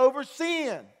victory over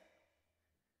sin.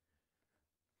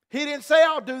 He didn't say,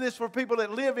 I'll do this for people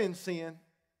that live in sin.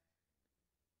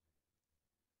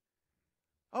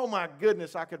 Oh my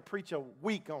goodness, I could preach a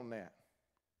week on that.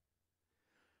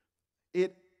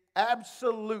 It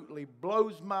absolutely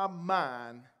blows my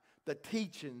mind, the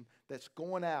teaching that's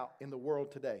going out in the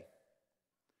world today.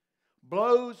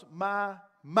 Blows my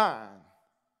mind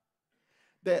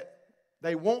that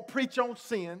they won't preach on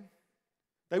sin.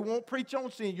 They won't preach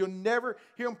on sin. You'll never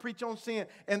hear them preach on sin.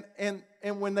 And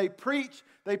when they preach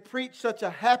such a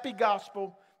happy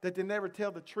gospel that they never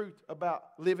tell the truth about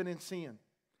living in sin.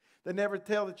 They never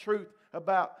tell the truth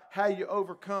about how you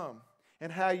overcome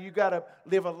and how you got to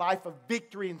live a life of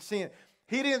victory in sin.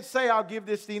 He didn't say, I'll give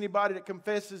this to anybody that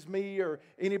confesses me or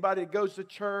anybody that goes to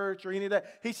church or any of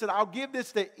that. He said, I'll give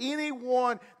this to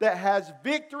anyone that has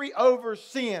victory over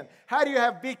sin. How do you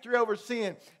have victory over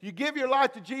sin? You give your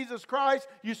life to Jesus Christ,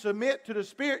 you submit to the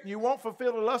Spirit, and you won't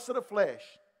fulfill the lust of the flesh.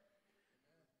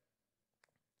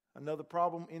 Another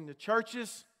problem in the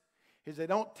churches is they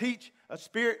don't teach a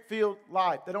Spirit-filled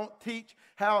life. They don't teach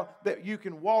how that you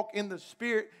can walk in the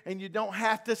Spirit and you don't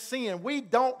have to sin. We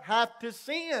don't have to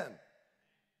sin.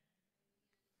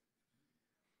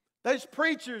 There's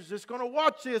preachers that's going to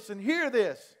watch this and hear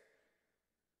this.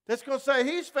 That's going to say,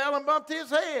 he's fell and bumped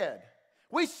his head.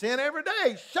 We sin every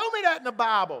day. Show me that in the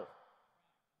Bible.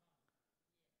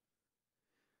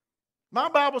 My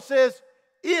Bible says,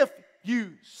 if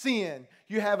you sin,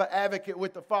 you have an advocate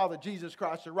with the Father, Jesus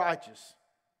Christ the righteous.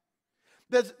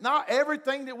 Does not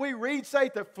everything that we read say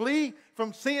to flee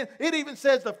from sin? It even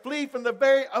says to flee from the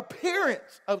very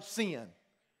appearance of sin.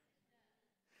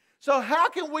 So how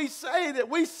can we say that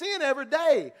we sin every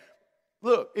day?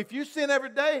 Look, if you sin every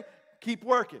day, keep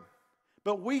working.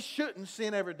 But we shouldn't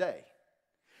sin every day.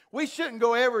 We shouldn't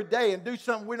go every day and do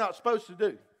something we're not supposed to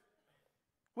do.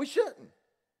 We shouldn't.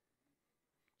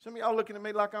 Some of y'all looking at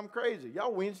me like I'm crazy.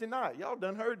 Y'all Wednesday night. Y'all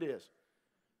done heard this.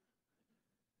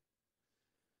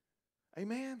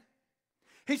 Amen.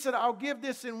 He said, I'll give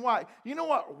this in white. You know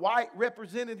what white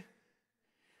represented?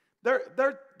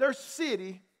 Their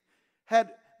city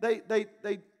had...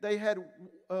 They had,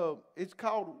 it's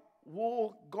called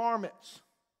wool garments.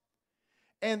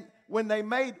 And when they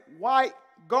made white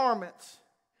garments,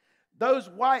 those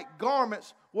white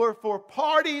garments were for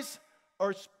parties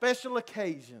or special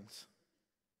occasions.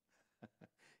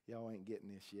 Y'all ain't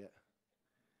getting this yet.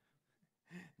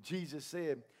 Jesus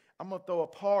said, I'm going to throw a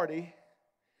party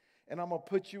and I'm going to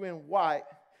put you in white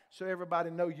so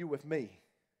everybody know you with me.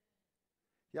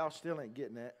 Y'all still ain't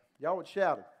getting that. Y'all would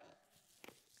shout it.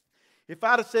 If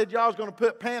I'd have said y'all was going to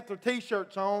put Panther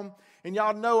t-shirts on and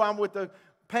y'all know I'm with the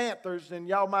Panthers, then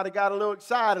y'all might have got a little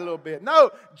excited a little bit.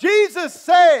 No, Jesus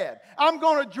said, I'm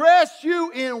going to dress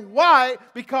you in white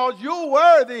because you're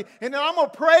worthy. And then I'm going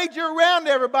to parade you around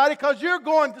everybody because you're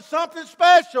going to something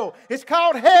special. It's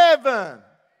called heaven.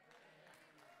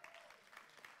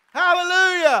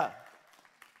 Hallelujah.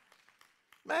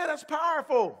 Man, that's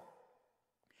powerful.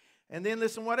 And then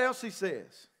listen what else he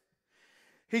says.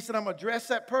 He said, I'm going to dress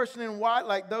that person in white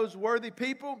like those worthy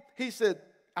people. He said,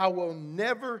 I will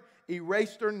never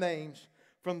erase their names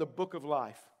from the book of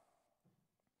life.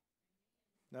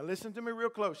 Now listen to me real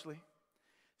closely.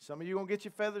 Some of you are going to get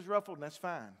your feathers ruffled, and that's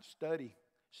fine. Study,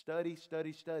 study,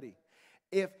 study, study.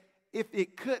 If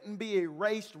it couldn't be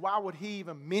erased, why would he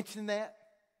even mention that?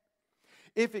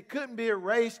 If it couldn't be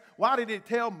erased, why did He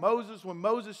tell Moses when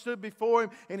Moses stood before Him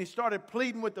and he started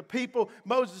pleading with the people?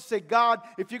 Moses said, God,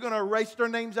 if you're going to erase their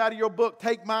names out of your book,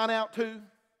 take mine out too.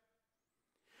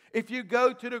 If you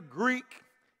go to the Greek,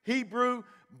 Hebrew,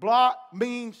 blot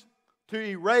means to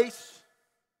erase.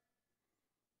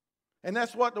 And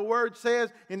that's what the word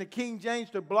says in the King James,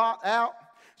 to blot out.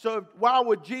 So why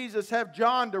would Jesus have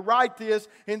John to write this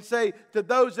and say, to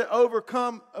those that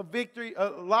overcome a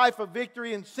life of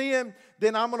victory in sin,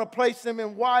 then I'm going to place them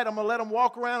in white. I'm going to let them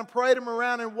walk around and parade them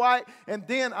around in white. And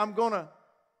then I'm going to,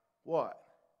 what?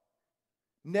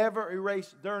 Never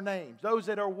erase their names. Those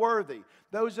that are worthy.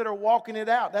 Those that are walking it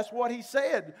out. That's what He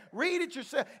said. Read it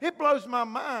yourself. It blows my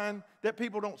mind that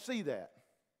people don't see that.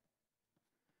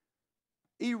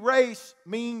 Erase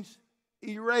means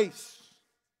erase.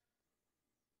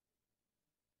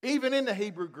 Even in the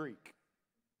Hebrew Greek.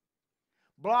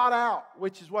 Blot out,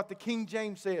 which is what the King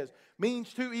James says,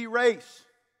 means to erase.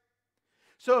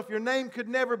 So if your name could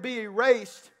never be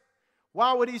erased,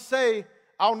 why would He say,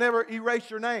 I'll never erase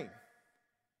your name?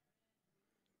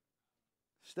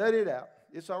 Study it out.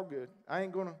 It's all good. I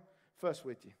ain't going to fuss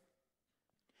with you.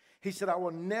 He said, I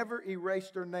will never erase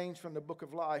their names from the book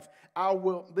of life. I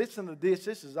will, listen to this.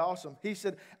 This is awesome. He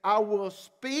said, I will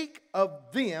speak of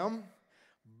them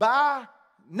by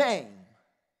name.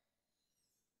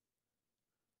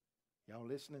 Y'all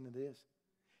listening to this?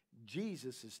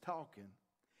 Jesus is talking,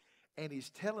 and He's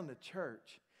telling the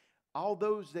church, all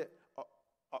those that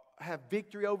have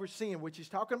victory over sin, which He's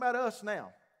talking about us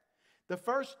now. The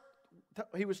first,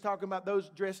 He was talking about those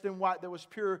dressed in white that was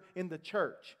pure in the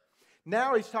church.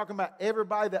 Now He's talking about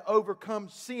everybody that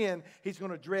overcomes sin, He's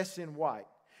going to dress in white.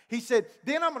 He said,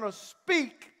 then I'm going to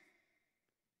speak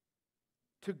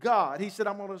to God. He said,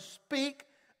 I'm going to speak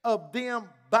of them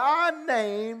by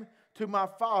name to my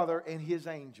Father and His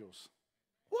angels.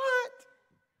 What?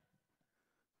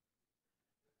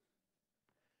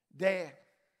 Dad,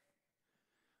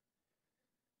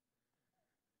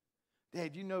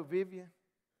 you know Vivian?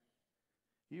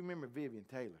 You remember Vivian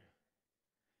Taylor?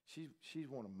 She's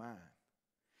one of mine.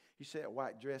 You see that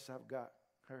white dress I've got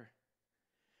her?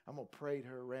 I'm going to parade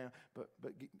her around. But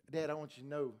Dad, I want you to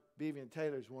know Vivian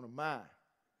Taylor is one of mine.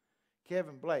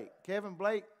 Kevin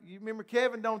Blake, you remember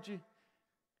Kevin, don't you?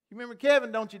 You remember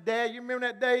Kevin, don't you, Dad? You remember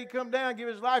that day he come down, give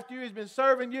his life to you, he's been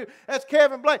serving you? That's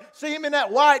Kevin Blake. See him in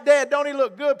that white, Dad, don't he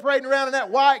look good parading around in that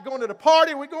white, going to the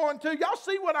party we're going to? Y'all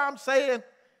see what I'm saying?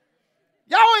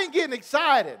 Y'all ain't getting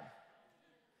excited.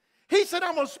 He said,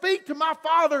 I'm going to speak to my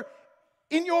Father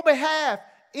in your behalf,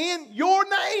 in your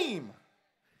name.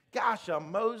 Gosh,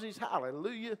 Moses,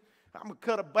 hallelujah. I'm going to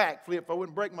cut a backflip. If I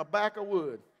wouldn't break my back, I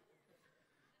would.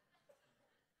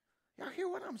 Y'all hear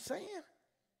what I'm saying?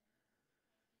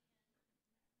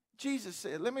 Jesus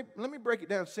said, let me break it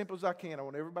down as simple as I can. I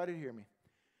want everybody to hear me.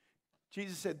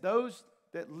 Jesus said, those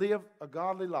that live a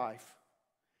godly life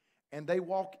and they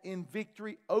walk in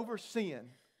victory over sin,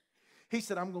 He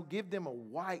said, I'm going to give them a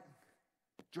white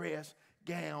dress,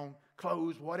 gown,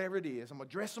 clothes, whatever it is. I'm going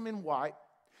to dress them in white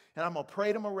and I'm going to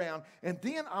parade them around. And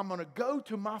then I'm going to go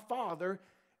to my Father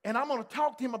and I'm going to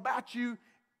talk to Him about you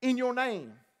in your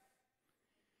name.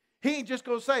 He ain't just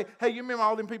going to say, hey, you remember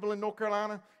all them people in North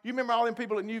Carolina? You remember all them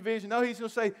people at New Vision? No, He's going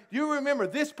to say, do you remember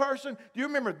this person? Do you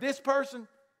remember this person?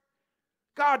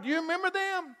 God, do you remember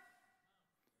them?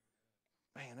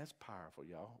 Man, that's powerful,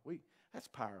 y'all. That's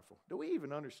powerful. Do we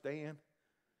even understand?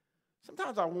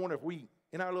 Sometimes I wonder if we,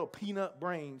 in our little peanut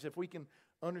brains, if we can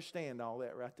understand all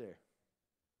that right there.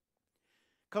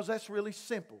 Because that's really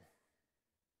simple.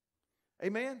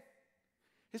 Amen?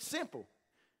 It's simple.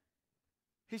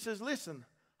 He says, listen,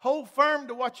 hold firm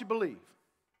to what you believe.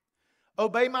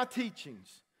 Obey my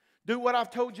teachings. Do what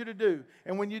I've told you to do.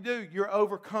 And when you do, you're an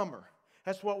overcomer.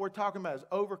 That's what we're talking about, is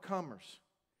overcomers.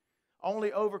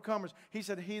 Only overcomers. He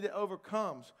said, he that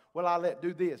overcomes, will I let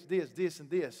do this, and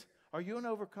this. Are you an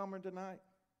overcomer tonight?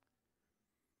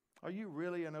 Are you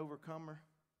really an overcomer?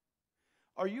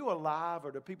 Are you alive,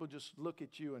 or do people just look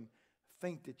at you and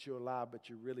think that you're alive, but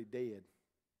you're really dead?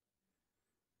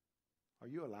 Are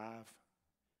you alive?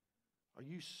 Are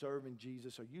you serving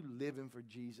Jesus? Are you living for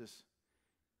Jesus?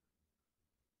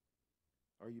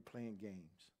 Or are you playing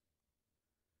games?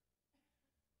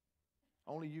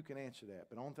 Only you can answer that.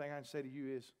 But the only thing I can say to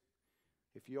you is,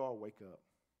 if you are, wake up.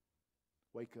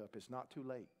 Wake up. It's not too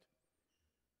late.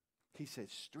 He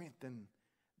said, strengthen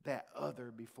that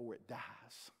other before it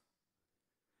dies.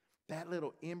 That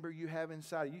little ember you have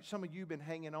inside of you, some of you have been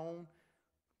hanging on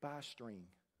by a string.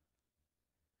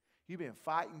 You've been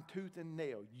fighting tooth and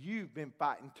nail. You've been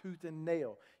fighting tooth and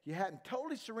nail. You hadn't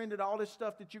totally surrendered all this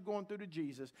stuff that you're going through to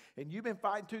Jesus, and you've been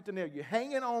fighting tooth and nail. You're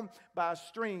hanging on by a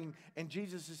string, and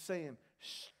Jesus is saying,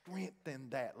 strengthen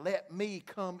that. Let me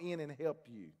come in and help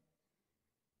you.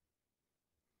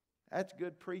 That's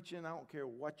good preaching. I don't care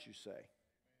what you say.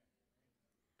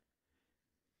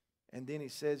 And then he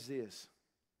says this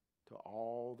to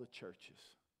all the churches.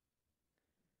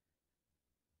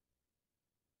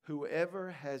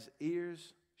 Whoever has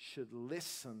ears should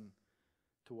listen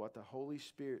to what the Holy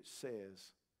Spirit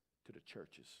says to the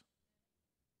churches.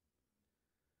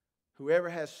 Whoever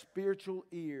has spiritual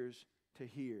ears to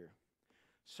hear.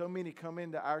 So many come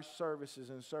into our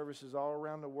services and services all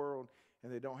around the world,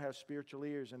 and they don't have spiritual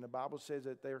ears. And the Bible says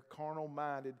that they're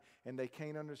carnal-minded and they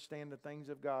can't understand the things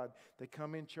of God. They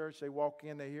come in church, they walk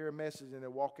in, they hear a message, and they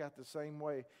walk out the same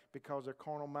way because they're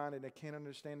carnal-minded. They can't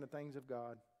understand the things of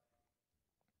God.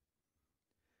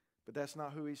 But that's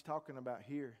not who he's talking about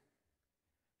here.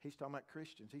 He's talking about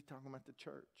Christians. He's talking about the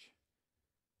church.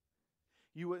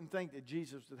 You wouldn't think that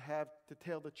Jesus would have to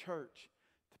tell the church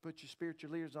to put your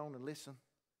spiritual ears on and listen.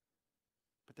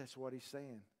 But that's what he's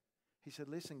saying. He said,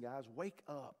 listen, guys, wake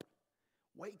up.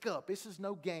 Wake up. This is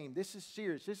no game. This is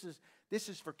serious. This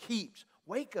is for keeps.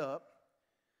 Wake up.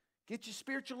 Get your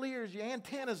spiritual ears, your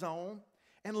antennas on,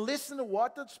 and listen to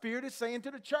what the Spirit is saying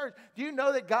to the church. Do you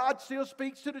know that God still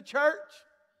speaks to the church?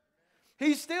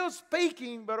 He's still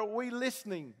speaking, but are we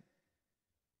listening?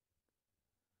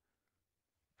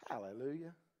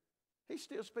 Hallelujah. He's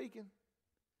still speaking.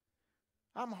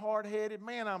 I'm hard-headed.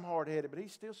 Man, I'm hard-headed, but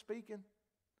he's still speaking.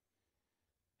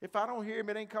 If I don't hear him,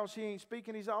 it ain't because he ain't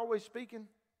speaking. He's always speaking.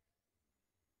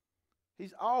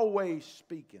 He's always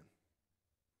speaking.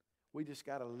 We just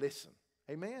got to listen.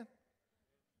 Amen?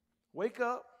 Wake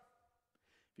up.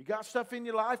 If you got stuff in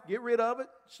your life, get rid of it.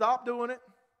 Stop doing it.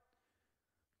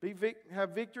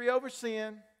 Have victory over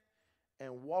sin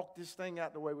and walk this thing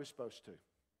out the way we're supposed to.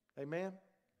 Amen?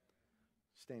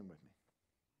 Stand with me.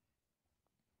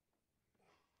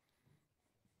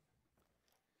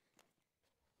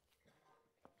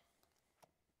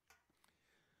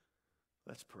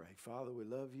 Let's pray. Father, we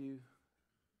love you.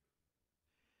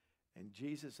 And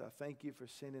Jesus, I thank you for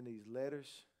sending these letters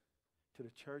to the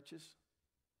churches.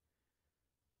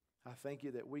 I thank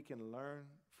you that we can learn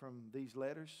from these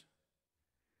letters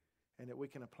and that we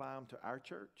can apply them to our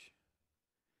church.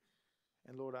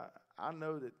 And Lord, I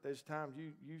know that there's times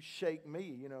you shake me.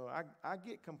 You know, I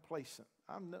get complacent.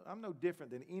 I'm no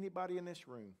different than anybody in this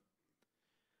room.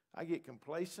 I get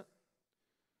complacent.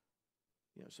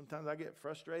 You know, sometimes I get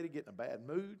frustrated, get in a bad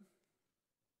mood.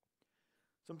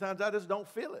 Sometimes I just don't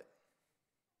feel it.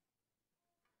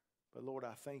 But Lord,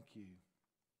 I thank you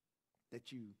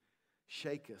that you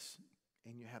shake us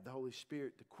and you have the Holy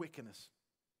Spirit to quicken us.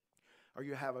 Or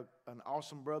you have an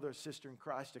awesome brother or sister in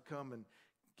Christ to come and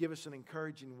give us an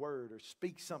encouraging word or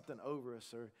speak something over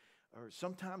us or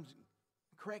sometimes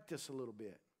correct us a little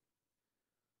bit.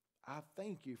 I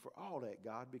thank you for all that,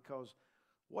 God, because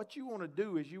what you want to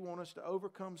do is you want us to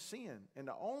overcome sin. And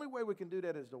the only way we can do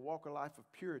that is to walk a life of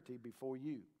purity before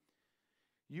you.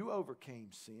 You overcame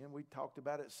sin. We talked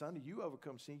about it Sunday. You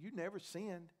overcome sin. You never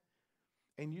sinned.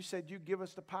 And you said you give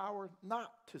us the power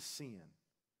not to sin.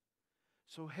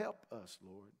 So help us,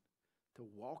 Lord, to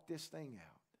walk this thing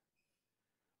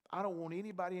out. I don't want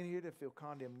anybody in here to feel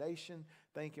condemnation,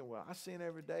 thinking, well, I sin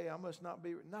every day, I must not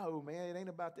be. No, man, it ain't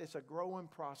about that. It's a growing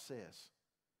process.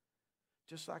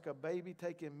 Just like a baby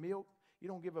taking milk, you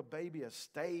don't give a baby a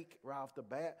steak right off the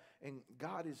bat, and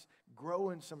God is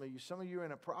growing some of you. Some of you are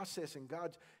in a process, and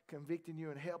God's convicting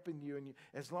you and helping you. And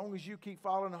as long as you keep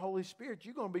following the Holy Spirit,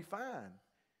 you're going to be fine.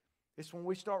 It's when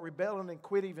we start rebelling and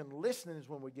quit even listening is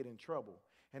when we get in trouble.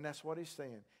 And that's what he's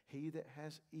saying. He that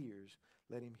has ears,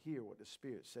 let him hear what the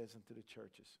Spirit says unto the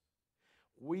churches.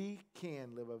 We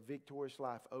can live a victorious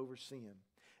life over sin.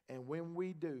 And when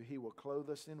we do, he will clothe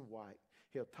us in white.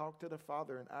 He'll talk to the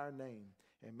Father in our name.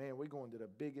 And man, we're going to the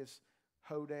biggest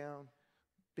hoedown,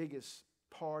 biggest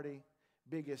party,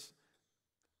 biggest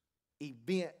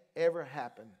event ever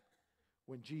happen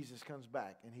when Jesus comes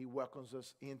back and he welcomes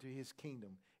us into his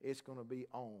kingdom. It's going to be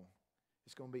on.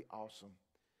 It's going to be awesome.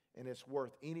 And it's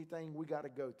worth anything we got to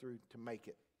go through to make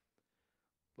it.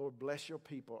 Lord, bless your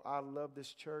people. I love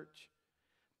this church.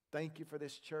 Thank you for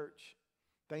this church.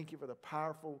 Thank you for the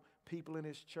powerful people in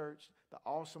this church, the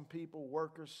awesome people,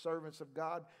 workers, servants of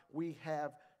God. We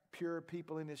have pure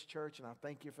people in this church, and I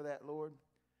thank you for that, Lord.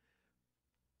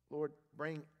 Lord,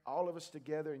 bring all of us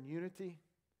together in unity.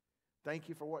 Thank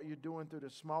you for what you're doing through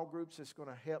the small groups that's going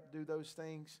to help do those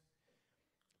things.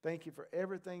 Thank you for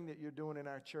everything that you're doing in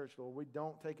our church, Lord. We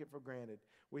don't take it for granted.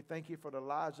 We thank you for the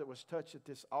lives that was touched at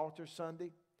this altar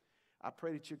Sunday. I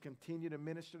pray that you continue to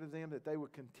minister to them, that they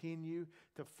would continue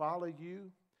to follow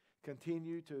you,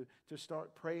 continue to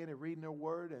start praying and reading their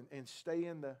word and stay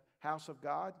in the house of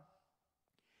God.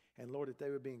 And Lord, that they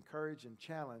would be encouraged and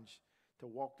challenged to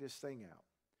walk this thing out.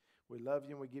 We love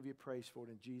you and we give you praise for it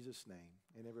in Jesus' name.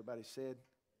 And everybody said,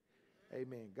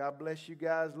 amen. God bless you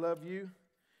guys. Love you.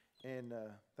 And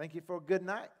thank you for a good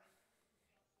night.